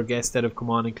thanks to all our guests that have come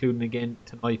on, including again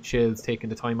tonight, Chills, taking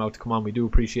the time out to come on. We do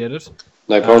appreciate it.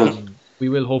 No problem. We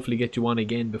will hopefully get you on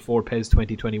again before PES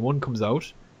 2021 comes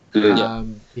out.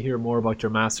 To hear more about your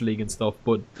Master League and stuff,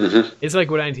 but it's like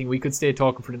with anything, we could stay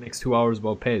talking for the next 2 hours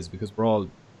about PES because we're all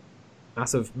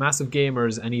massive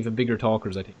gamers and even bigger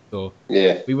talkers, I think. So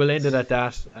we will end it at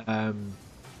that.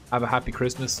 Have a happy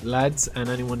Christmas, lads, and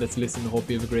anyone that's listening, I hope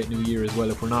you have a great new year as well,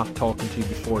 if we're not talking to you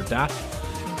before that.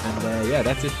 And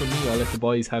that's it for me. I'll let the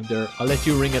boys have I'll let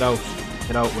you ring it out.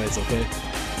 Get out, Wes, okay?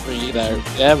 Ring it out.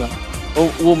 Yeah, man.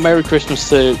 Well, Merry Christmas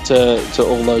to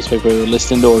all those people who are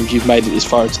listening, or if you've made it this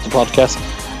far into the podcast.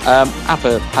 Have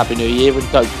a happy new year,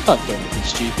 and don't do anything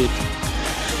stupid.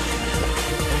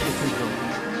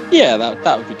 Yeah,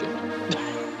 that would be good.